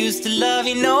way I used to love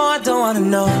you. No, I don't wanna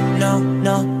know,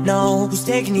 no, who's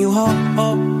taking you home,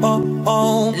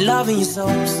 loving you so,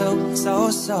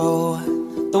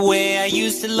 the way I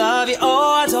used to love you.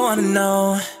 Oh, I don't wanna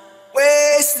know.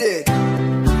 Wasted.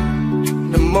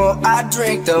 The more I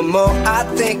drink, the more I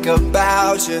think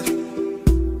about you.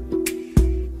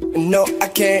 No, I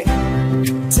can't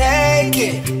take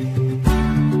it.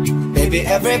 Baby,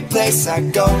 every place I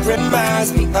go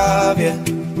reminds me of you.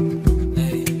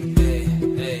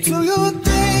 Do you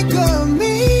think of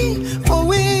me, what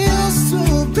we used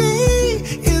to be?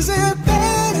 Is it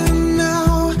better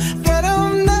now that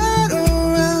I'm not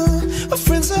around? My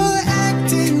friends are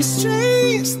acting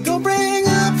strange, don't bring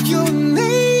up your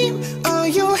name. Are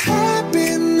you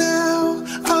happy now?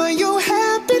 Are you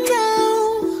happy now?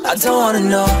 I don't wanna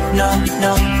know, no,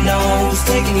 who's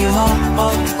taking you home,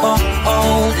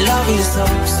 loving you so,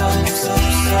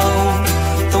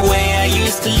 the way I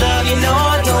used to love you. No,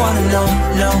 I don't wanna know,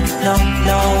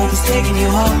 no, who's taking you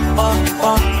home,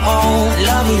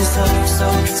 loving you so,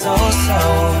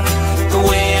 the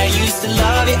way I used to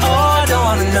love you. Oh, I don't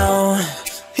wanna know.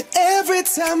 Every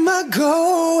time I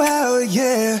go out,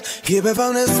 yeah, hear it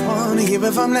from this one, hear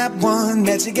it from that one,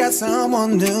 that you got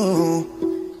someone new.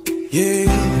 Yeah,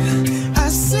 I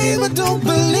say but don't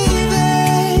believe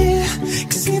it,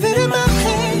 cause even in my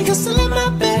head, you're still in my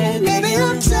bed. Maybe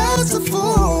I'm just a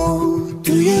fool.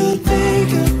 Do you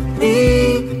think of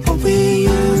me, what we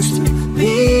used to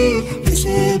be? Is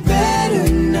it better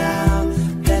now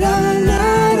that I'm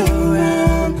not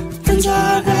around? Friends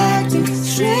are acting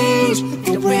strange,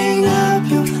 they bring up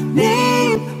your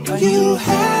name. Are you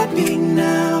happy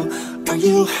now? Are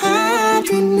you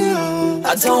happy now?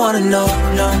 I don't wanna know,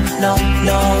 no,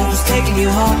 who's taking you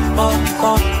home,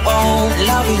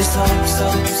 loving you so,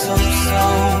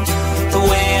 the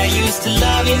way I used to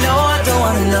love you. No, I don't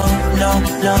wanna know, no,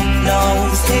 no, no.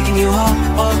 Who's taking you home,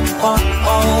 oh, oh,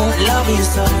 oh. Loving you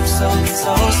so, so,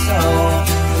 so, so.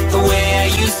 The way I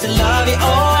used to love you,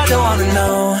 oh, I don't wanna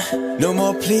know. No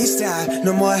more please stop,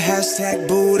 no more hashtag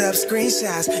booed up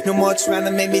screenshots. No more trying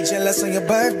to make me jealous on your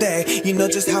birthday. You know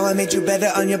just how I made you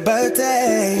better on your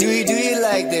birthday. Do you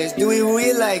like this? Do we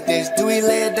like this? Do we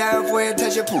lay it down for you,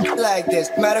 touch your poop like this?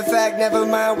 Matter of fact, never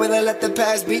mind, will I let the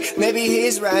past be? Maybe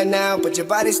he's right now, but your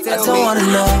body's still I don't wanna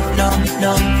know, no,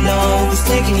 no, no. Who's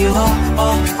taking you home,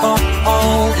 oh, oh,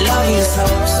 oh. Loving you so,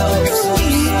 so, so,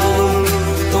 so.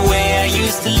 The way I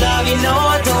used to love you, no,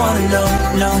 I don't wanna know,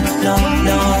 no, no,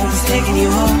 no. Who's taking you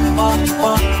home, oh,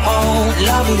 oh, oh.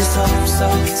 Loving you so, so,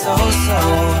 so, so.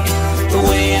 The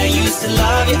way I used to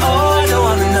love you, oh, I don't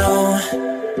wanna know.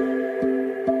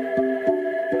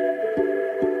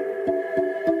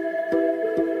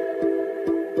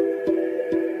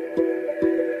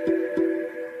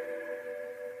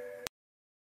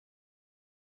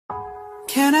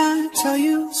 Can I tell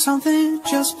you something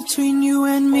just between you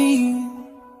and me?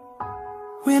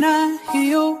 When I hear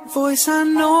your voice, I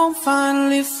know I'm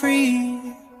finally free.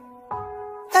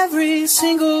 Every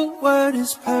single word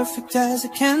is perfect as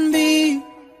it can be.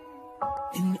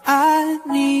 And I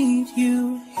need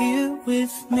you here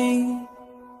with me.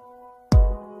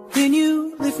 When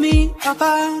you lift me up,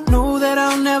 I know that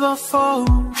I'll never fall.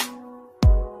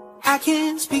 I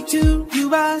can't speak to you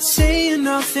by saying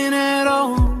nothing at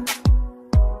all.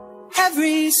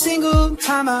 Every single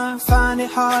time I find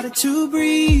it harder to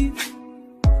breathe,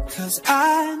 'cause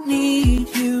I need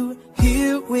you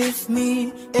here with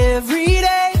me every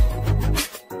day.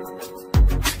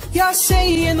 You're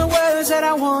saying the words that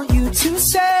I want you to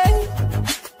say.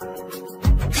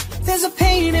 There's a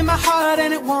pain in my heart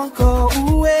and it won't go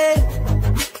away.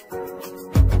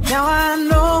 Now I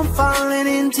know I'm falling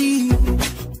in deep,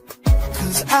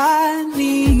 'cause I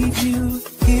need you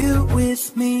here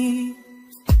with me.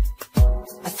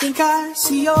 I think I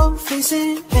see your face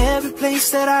in every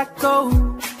place that I go.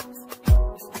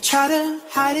 I try to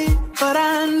hide it, but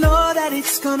I know that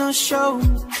it's gonna show.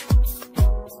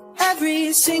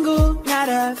 Every single night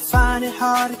I find it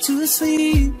harder to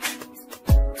sleep,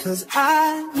 'cause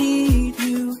I need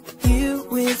you here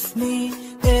with me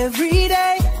every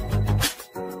day.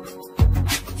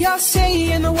 You're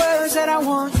saying the words that I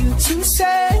want you to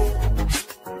say.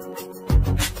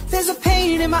 There's a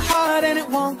pain in my heart and it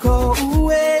won't go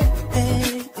away.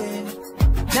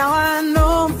 Now I know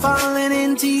I'm falling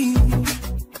in deep,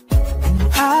 and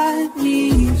I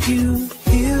need you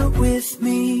here with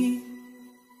me.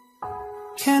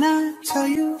 Can I tell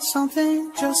you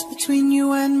something just between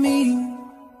you and me?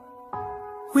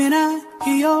 When I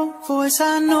hear your voice,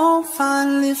 I know I'm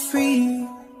finally free.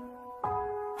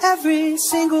 Every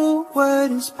single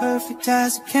word is perfect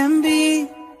as it can be.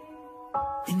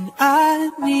 And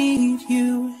I need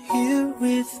you here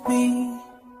with me.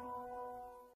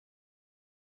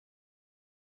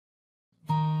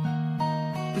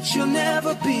 But you'll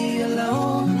never be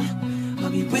alone.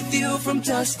 I'll be with you from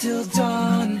dusk till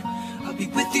dawn. I'll be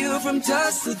with you from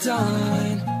dusk till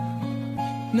dawn.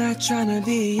 Not trying to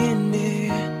be in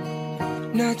there,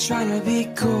 not trying to be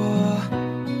cool,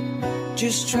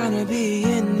 just trying to be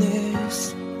in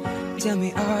this. Tell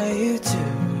me, are you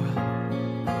too?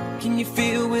 Can you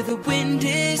feel where the wind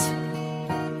is?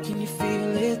 Can you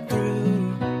feel it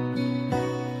through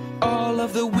all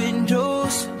of the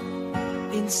windows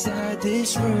inside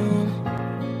this room?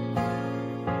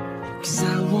 'Cause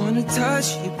I wanna touch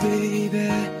you, baby,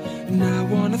 and I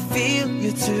wanna feel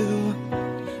you too.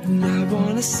 And I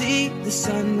wanna see the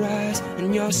sunrise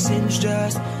and your sins,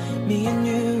 just me and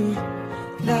you.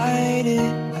 Light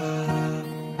it up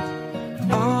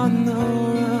on the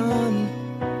run.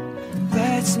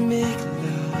 Let's make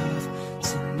love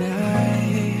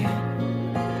tonight.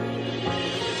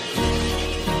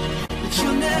 But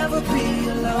you'll never be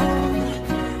alone.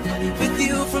 I'll be with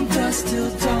you from dusk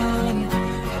till dawn.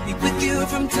 I'll be with you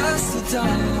from dusk till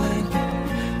dawn.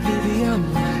 Baby, I'm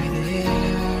right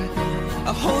here.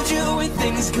 I'll hold you when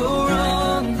things go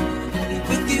wrong. I'll be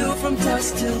with you from dusk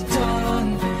till dawn.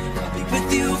 I'll be with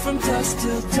you from dusk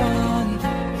till dawn.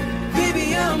 Baby,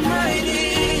 I'm right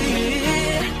here.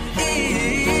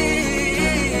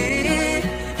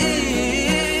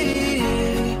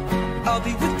 I'll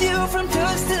be with you from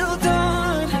dusk till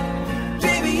dawn.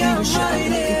 Baby, I'm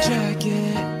right here. Like a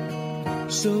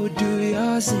jacket, so do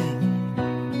yours in.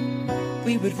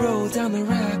 We would roll down the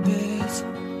rapids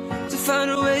to find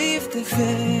a wave that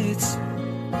fits.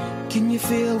 Can you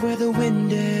feel where the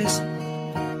wind is?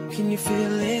 Can you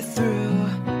feel it through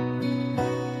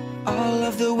all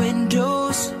of the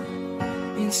windows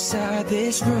inside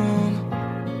this room?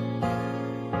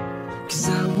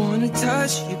 I wanna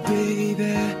touch you,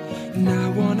 baby, and I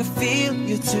wanna feel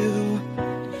you too.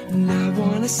 And I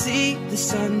wanna see the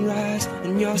sunrise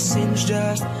and your sins,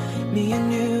 just me and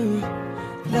you.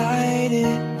 Light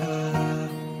it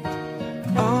up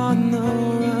on the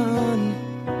run.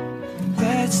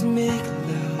 Let's make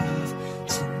love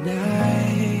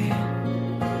tonight.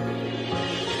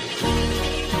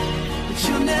 But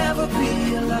you'll never be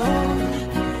alone.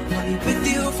 I'll be with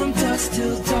you from dusk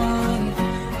till dawn.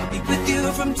 I'll be with you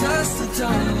from dusk till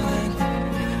dawn.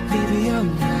 Baby, I'm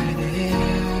right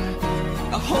here.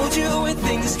 I'll hold you when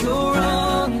things go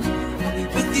wrong. I'll be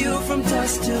with you from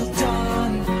dusk till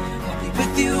dawn. I'll be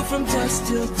with you from dusk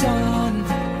till dawn.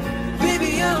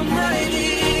 Baby, I'm right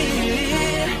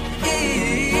here.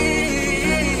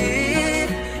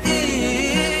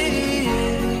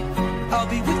 I'll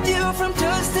be with you from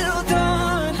dusk till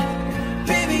dawn.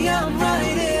 Baby, I'm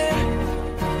right here.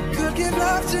 Could give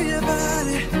love to your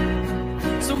body,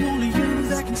 so only you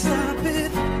that can stop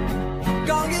it.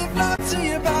 Gonna give love to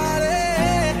your body.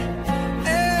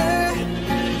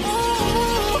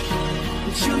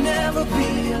 You'll never be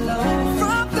alone.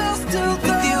 From dusk till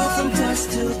dawn. With you from dusk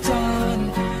till dawn.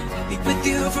 I'll be with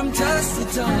you from dusk till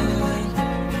dawn.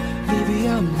 Baby,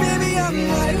 I'm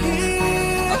right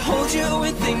here. I'll hold you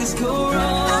when things go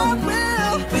wrong. I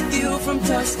will. With you from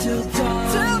dusk till dawn.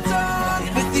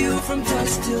 With you from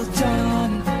dusk till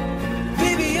dawn.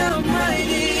 Baby, I'm right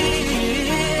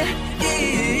here.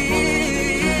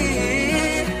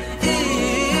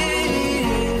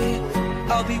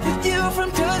 I'll be with you from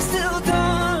dusk till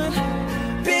dawn.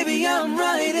 Baby, I'm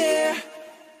right here.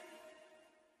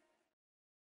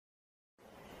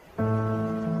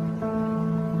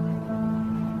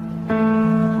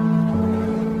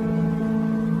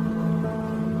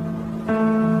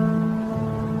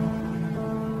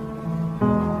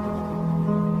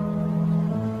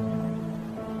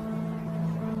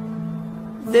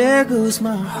 There goes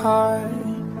my heart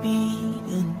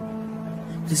beating,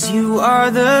 'cause you are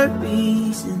the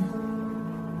reason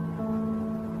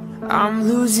I'm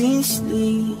losing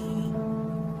sleep.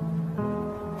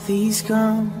 Please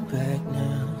come back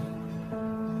now.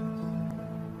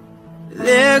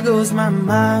 There goes my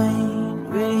mind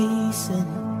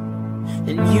racing,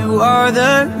 and you are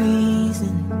the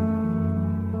reason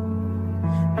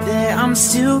that I'm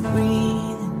still breathing.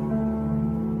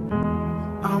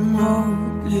 I'm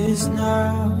hopeless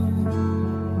now.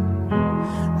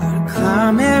 I'd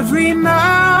climb every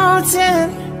mountain,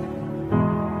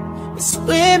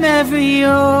 swim every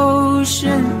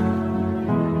ocean,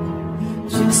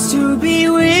 just to be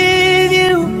with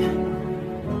you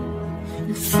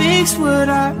and fix what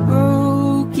I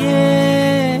broke.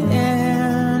 Yeah,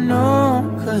 no,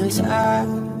 'cause I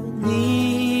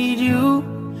need you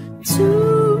to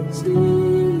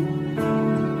sleep.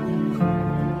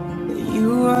 You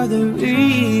are the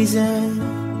reason.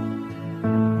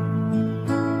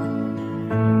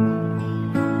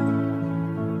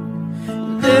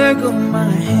 There go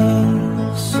my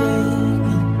hands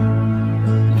shaking.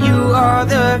 You are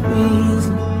the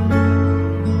reason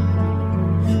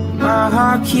my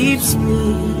heart keeps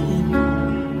beating.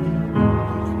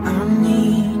 I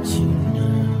need you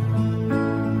now.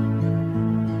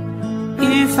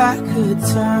 If I could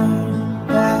turn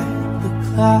back the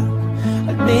clock,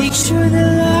 I'd make sure the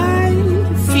light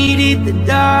defeated the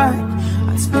dark.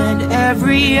 I'd spend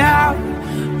every hour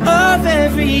of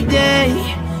every day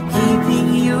keeping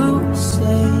you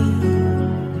safe.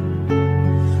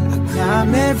 I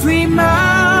climb every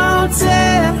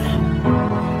mountain,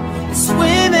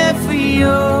 swim every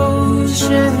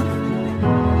ocean,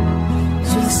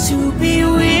 just to be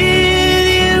with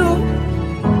you,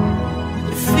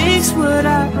 to fix what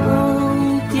I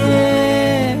broke.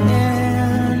 Yeah,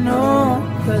 no,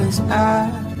 'cause I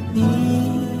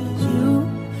need you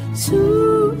to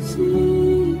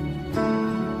see.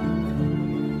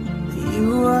 You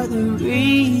are the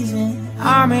reason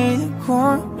I'm in the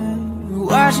corner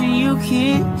watching you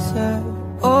kiss her.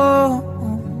 Oh,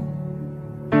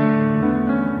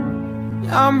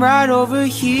 I'm right over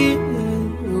here.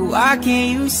 Why can't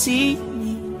you see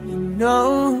me? No.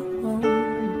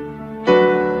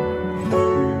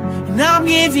 And I'm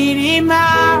giving it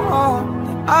my all.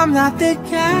 I'm not the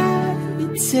guy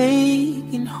you're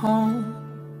taking home.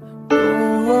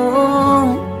 Oh,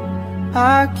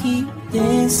 I keep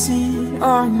dancing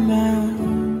on my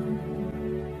own.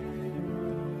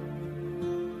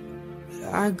 But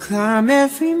I climb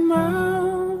every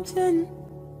mountain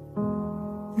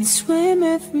and swim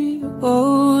every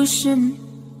ocean,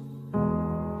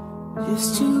 just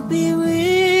to be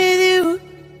with you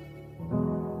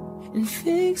and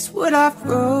fix what I've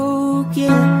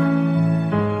broken.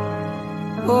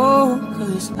 Oh,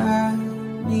 'cause I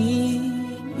need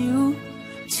you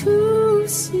to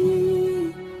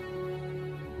see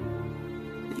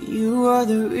you are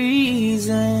the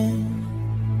reason.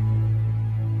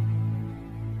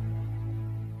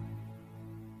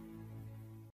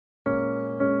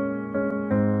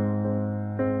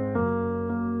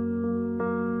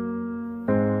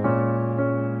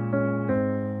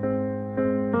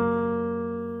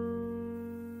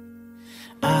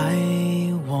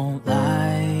 I won't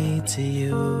lie to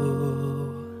you.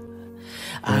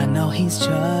 I know he's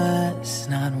just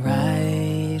not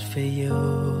right for you.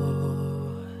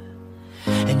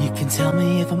 And you can tell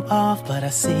me if I'm off, but I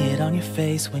see it on your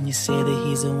face when you say that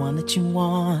he's the one that you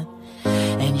want.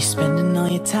 And you're spending all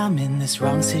your time in this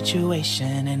wrong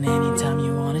situation, and anytime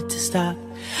you want it to stop,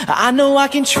 I know I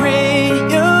can treat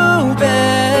you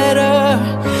better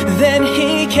than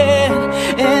he can.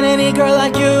 And any girl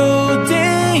like you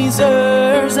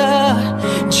deserves a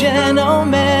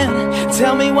gentleman.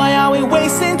 Tell me, why are we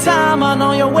wasting time on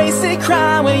all your wasted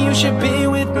crime when you should be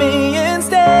with me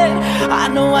instead? I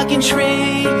know I can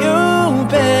treat you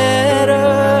better,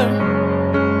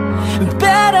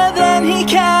 better than he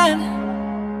can.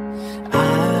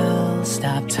 I'll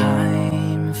stop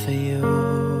time for you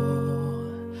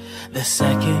the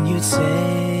second you'd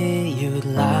say you'd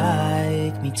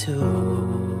like me to.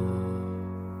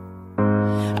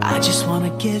 I just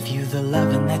wanna give you the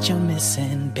loving that you're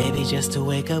missing, baby. Just to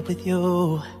wake up with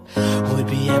you would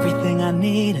be everything I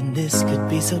need, and this could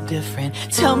be so different.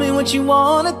 Tell me what you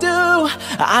wanna do.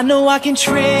 I know I can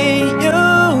treat you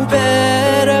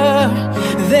better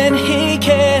than he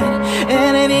can.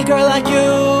 And any girl like you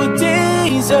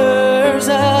deserves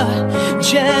a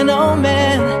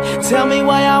gentleman. Tell me,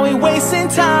 why are we wasting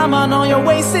time on all your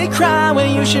wasted crime when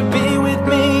you should be with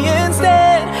me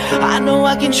instead? I know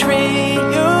I can treat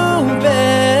you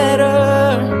better,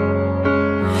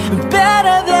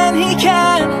 better than he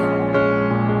can,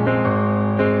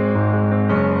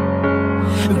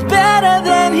 better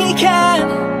than he can.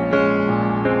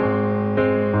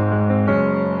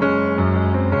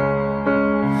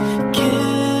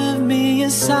 Give me a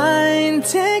sign,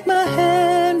 take my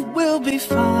hand, we'll be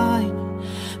fine.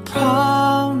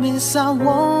 Promise I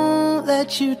won't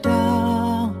let you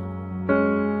down.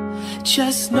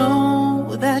 Just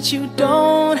know that you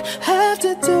don't have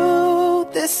to do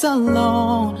this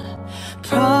alone.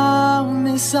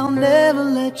 Promise I'll never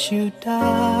let you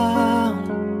down.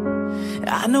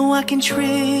 I know I can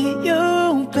treat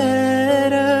you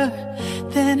better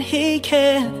than he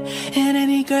can. And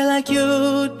any girl like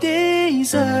you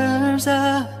deserves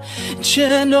a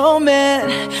gentleman.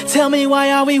 Tell me,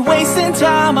 why are we wasting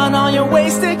time on all your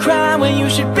wasted crime when you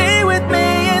should be with me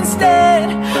instead?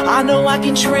 I know I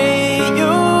can treat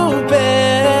you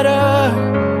better,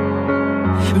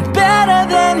 better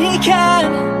than he can.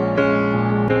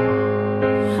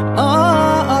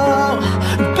 Oh,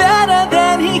 better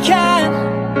than he can.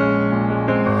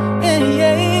 Yeah,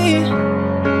 yeah.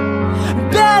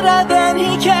 Better than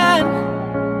he can.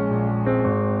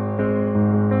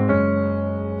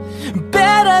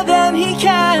 Better than he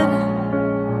can.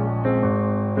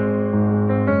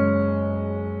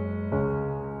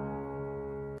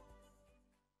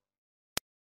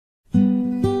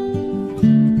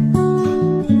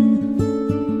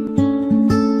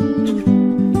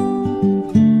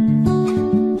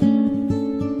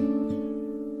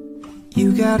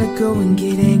 You gotta go and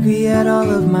get angry at all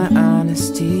of my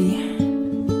honesty.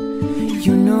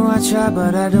 You know I try,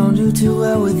 but I don't do too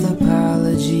well with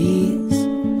apologies.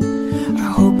 I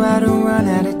hope I don't run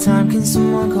out of time. Can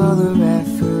someone call the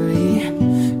referee?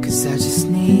 'Cause I just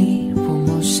need one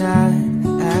more shot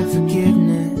at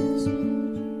forgiveness.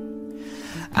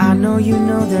 I know you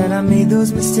know that I made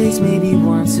those mistakes maybe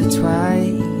once or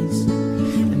twice.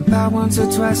 And by once or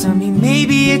twice I mean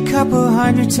maybe a couple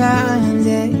hundred times,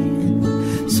 yeah.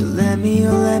 So let me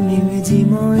redeem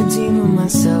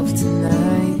myself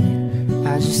tonight.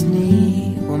 I just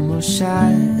need one more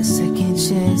shot at second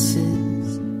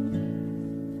chances.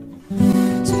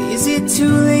 So is it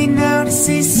too late now to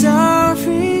say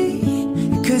sorry?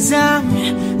 'Cause I'm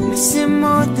missing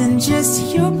more than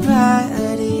just your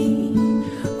body.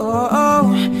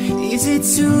 Oh, is it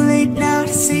too late now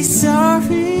to say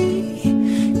sorry?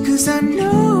 'Cause I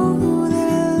know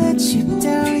that I let you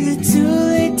down. Is it too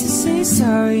late to say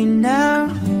sorry now?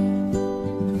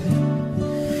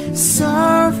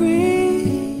 Sorry,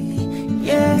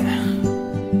 yeah.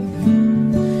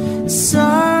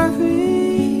 Sorry,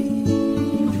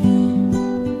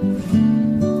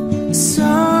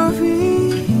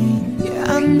 sorry,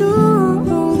 yeah. I know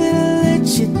that I let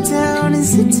you down.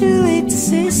 Is it too late to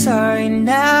say sorry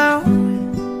now?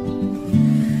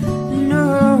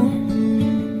 No.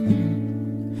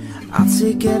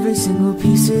 take every single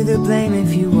piece of the blame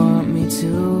if you want me to.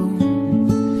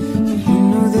 You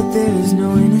know that there is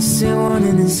no innocent one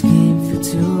in this game for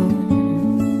two.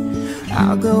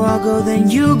 I'll go, then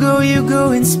you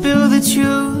go and spill the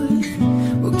truth.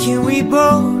 Well, can we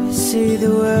both say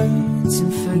the words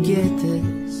and forget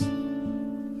this?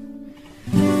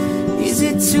 Is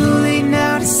it too late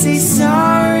now to say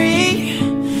sorry?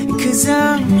 'Cause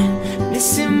I'm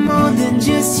missing more than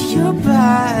just your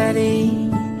body.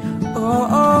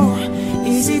 Oh,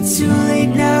 is it too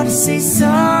late now to say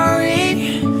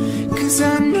sorry? 'Cause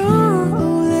I know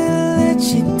that I let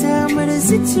you down, but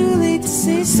is it too late to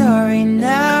say sorry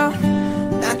now?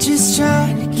 Not just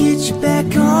trying to get you back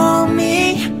on me,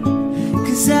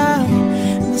 'cause I'm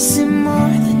missing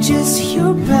more than just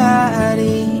your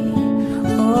body.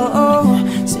 Oh,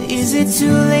 so is it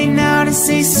too late now to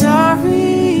say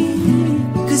sorry?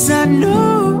 'Cause I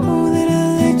know that I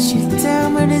let you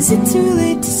down, but is it too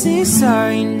late to say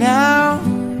sorry now?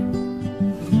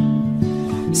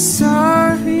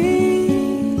 Sorry,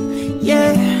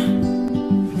 yeah.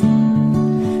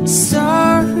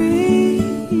 Sorry,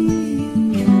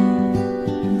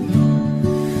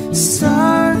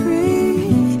 sorry,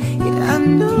 yeah, I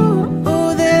know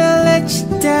that I let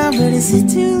you down, but is it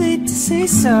too late to say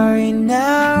sorry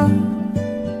now?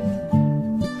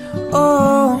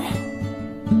 Oh,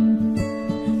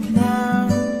 now,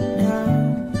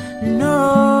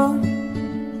 no,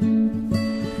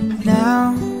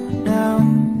 now,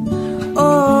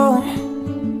 oh,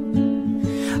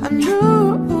 I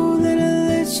know that I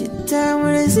let you down,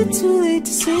 but is it too late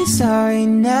to say sorry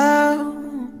now?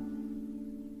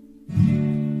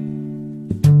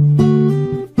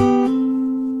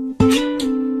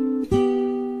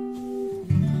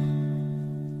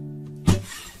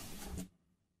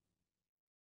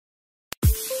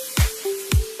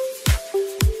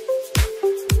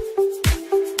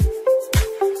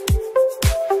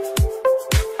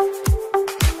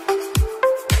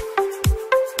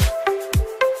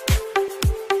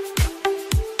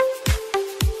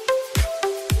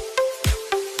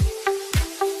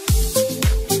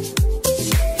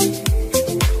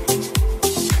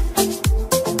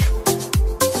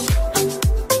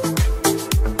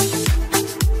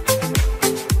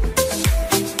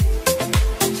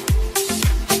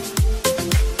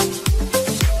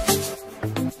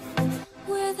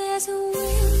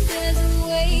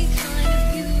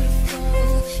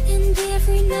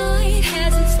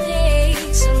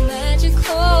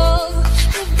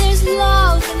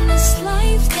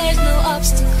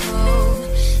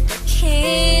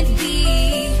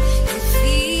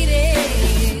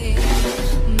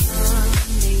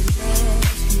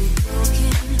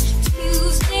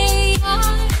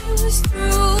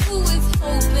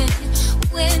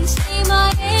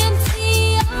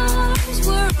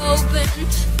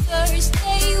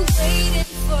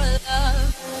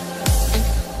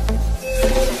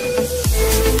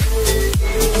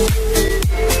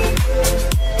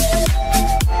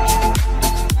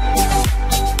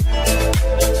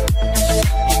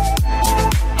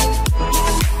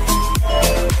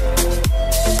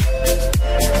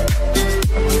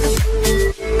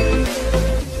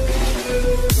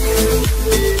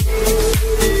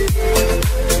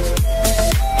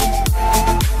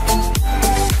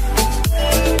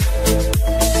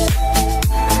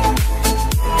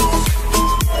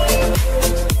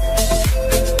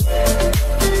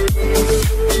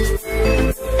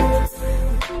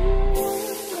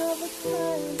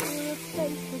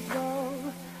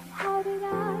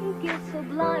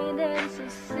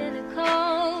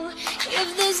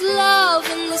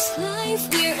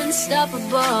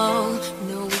 unstoppable.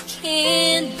 No, we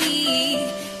can't be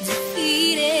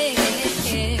defeated.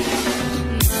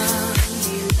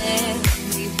 Monday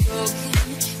left me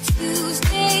broken.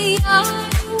 Tuesday I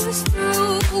was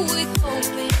through with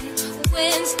hoping.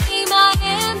 Wednesday my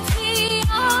empty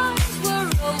eyes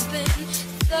were open.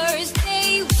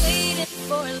 Thursday waiting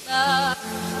for love.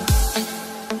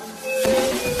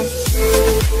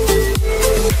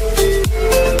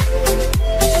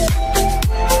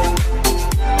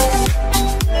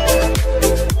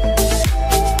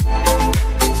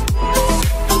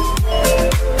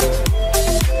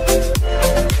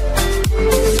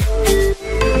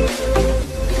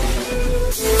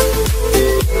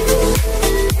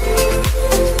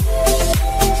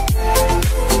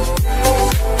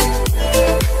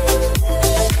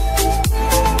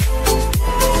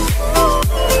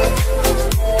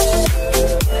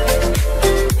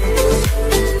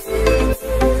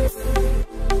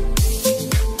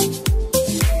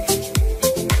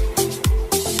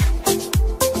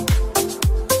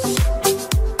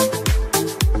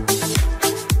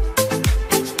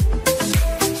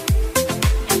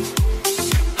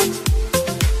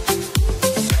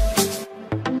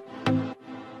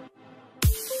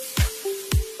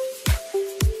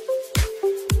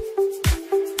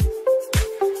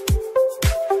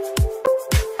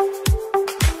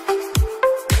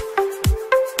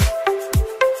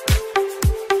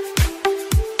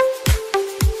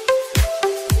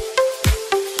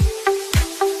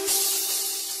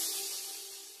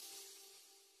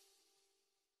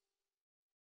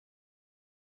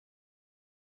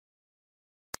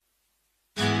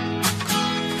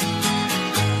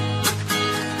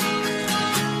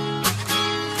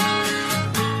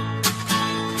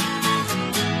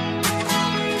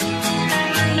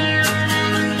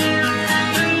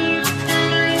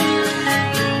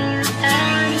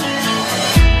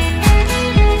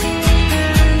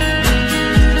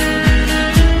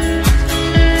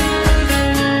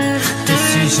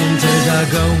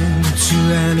 to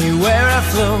anywhere I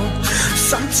flow.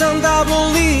 Sometimes I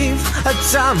believe, at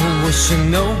times I wish you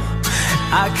know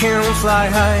I can fly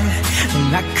high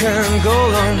and I can go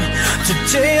low.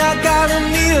 Today I got a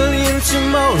million,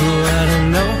 tomorrow I don't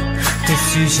know.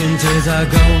 Decisions as I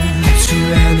go to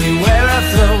anywhere I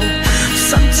flow.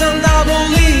 Sometimes I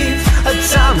believe, at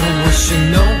times I wish you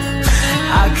know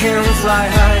I can fly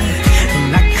high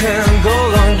and I can go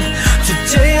low.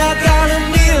 Today I got a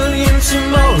million,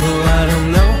 tomorrow I don't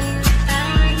know.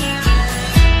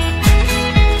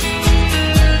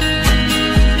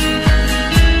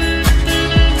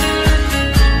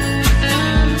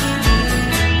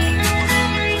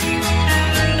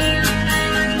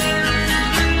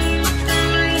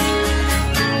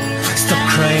 Stop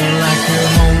crying like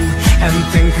you're home and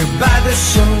think about the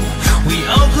show. We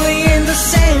all play in the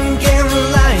same game,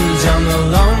 lying down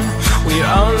alone. We're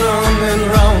all alone and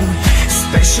wrong,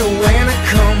 special when I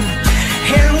come.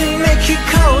 Here we make you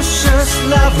cautious,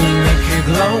 love will make you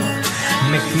glow.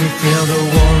 Make me feel the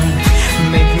warmth,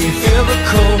 make me feel the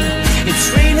cold. It's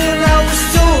raining our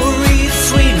story, it's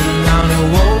raining on the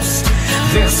walls.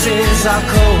 This is our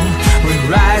call, we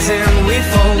rise and we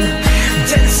fall.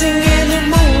 Dancing in the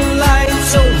moonlight,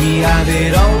 so we have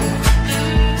it all.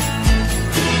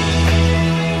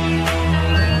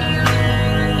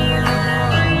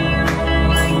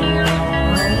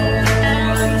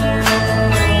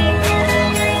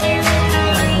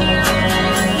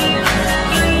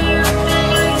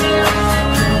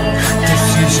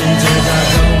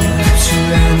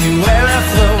 Anywhere I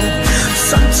flow.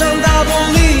 Sometimes I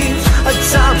believe, at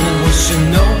times I wish you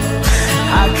know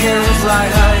I can fly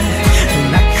high and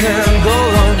I can go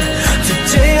low.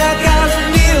 Today I got a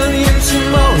million,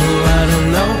 tomorrow I don't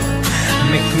know.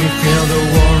 Make me feel the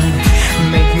warmth,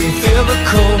 make me feel the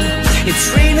cold. It's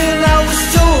raining our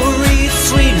story, it's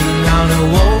raining on the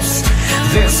walls.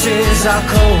 This is our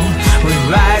call, we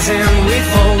rise and we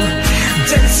fall.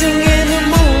 Dancing in the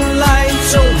moonlight,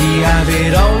 so we have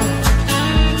it all.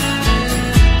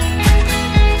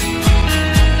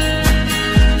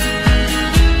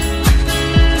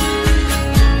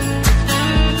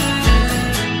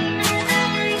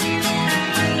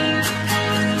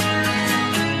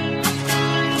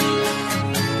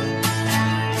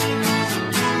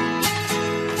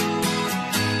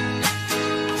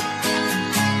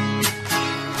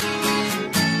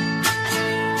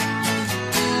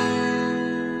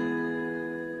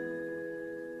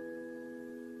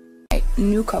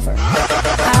 New cover. I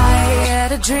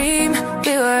had a dream,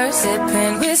 we were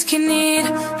sipping whiskey neat,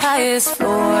 highest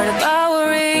floor of the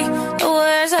Bowery, the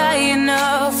words high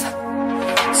enough.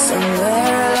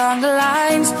 Somewhere along the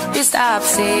lines, we stopped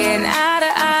seeing eye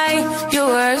to eye. You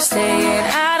were staying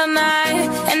out all night,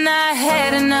 and I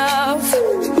had enough.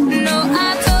 No,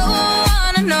 I don't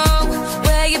wanna know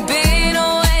where you've been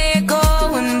or where you're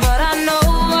going, but I know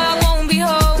I won't be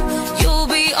home, you'll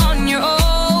be on your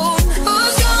own.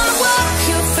 Who's gonna walk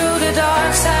you through the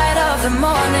dark side of the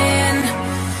morning?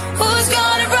 Who's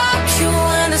gonna rock you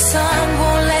when the sun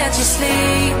won't let you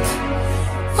sleep?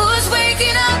 Who's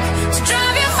waking up to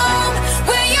drive you home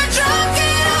when you're drunk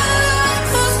and alone?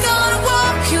 Who's gonna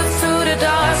walk you through the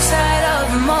dark side of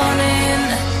the morning?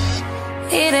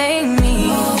 It ain't me.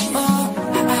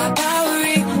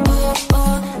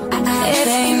 It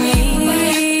ain't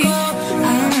me.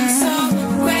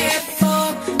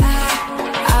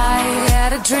 I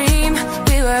had a dream,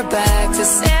 we were back to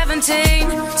 17.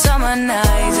 Summer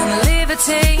nights and the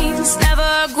libertines,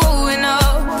 never growing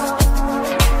up.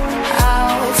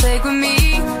 I'll take with me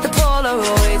the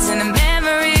Polaroids and the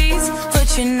memories, but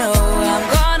you know I'm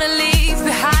gonna leave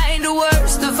behind the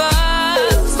worst of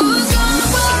us. Who's gonna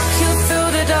walk you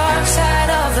through the dark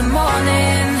side of the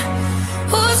morning?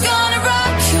 Who's gonna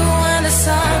rock you when the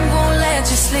sun won't let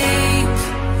you sleep?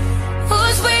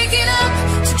 Who's waking up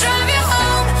to drive you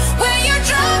home when you're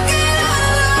drunk and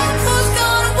alone? Who's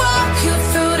gonna walk you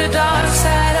through the dark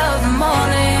side of the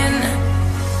morning?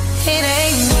 It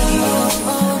ain't me.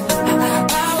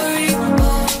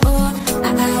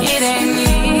 It ain't me.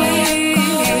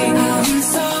 I'm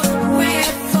so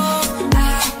grateful.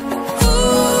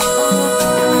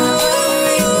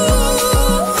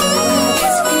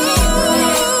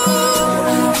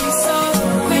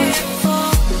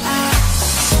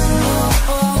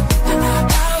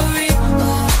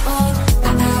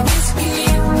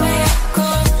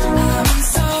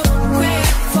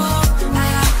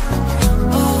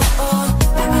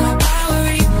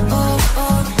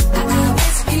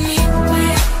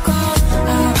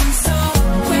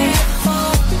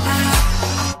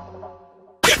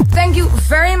 Thank you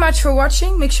very much for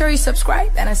watching. Make sure you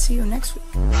subscribe, and I'll see you next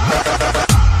week.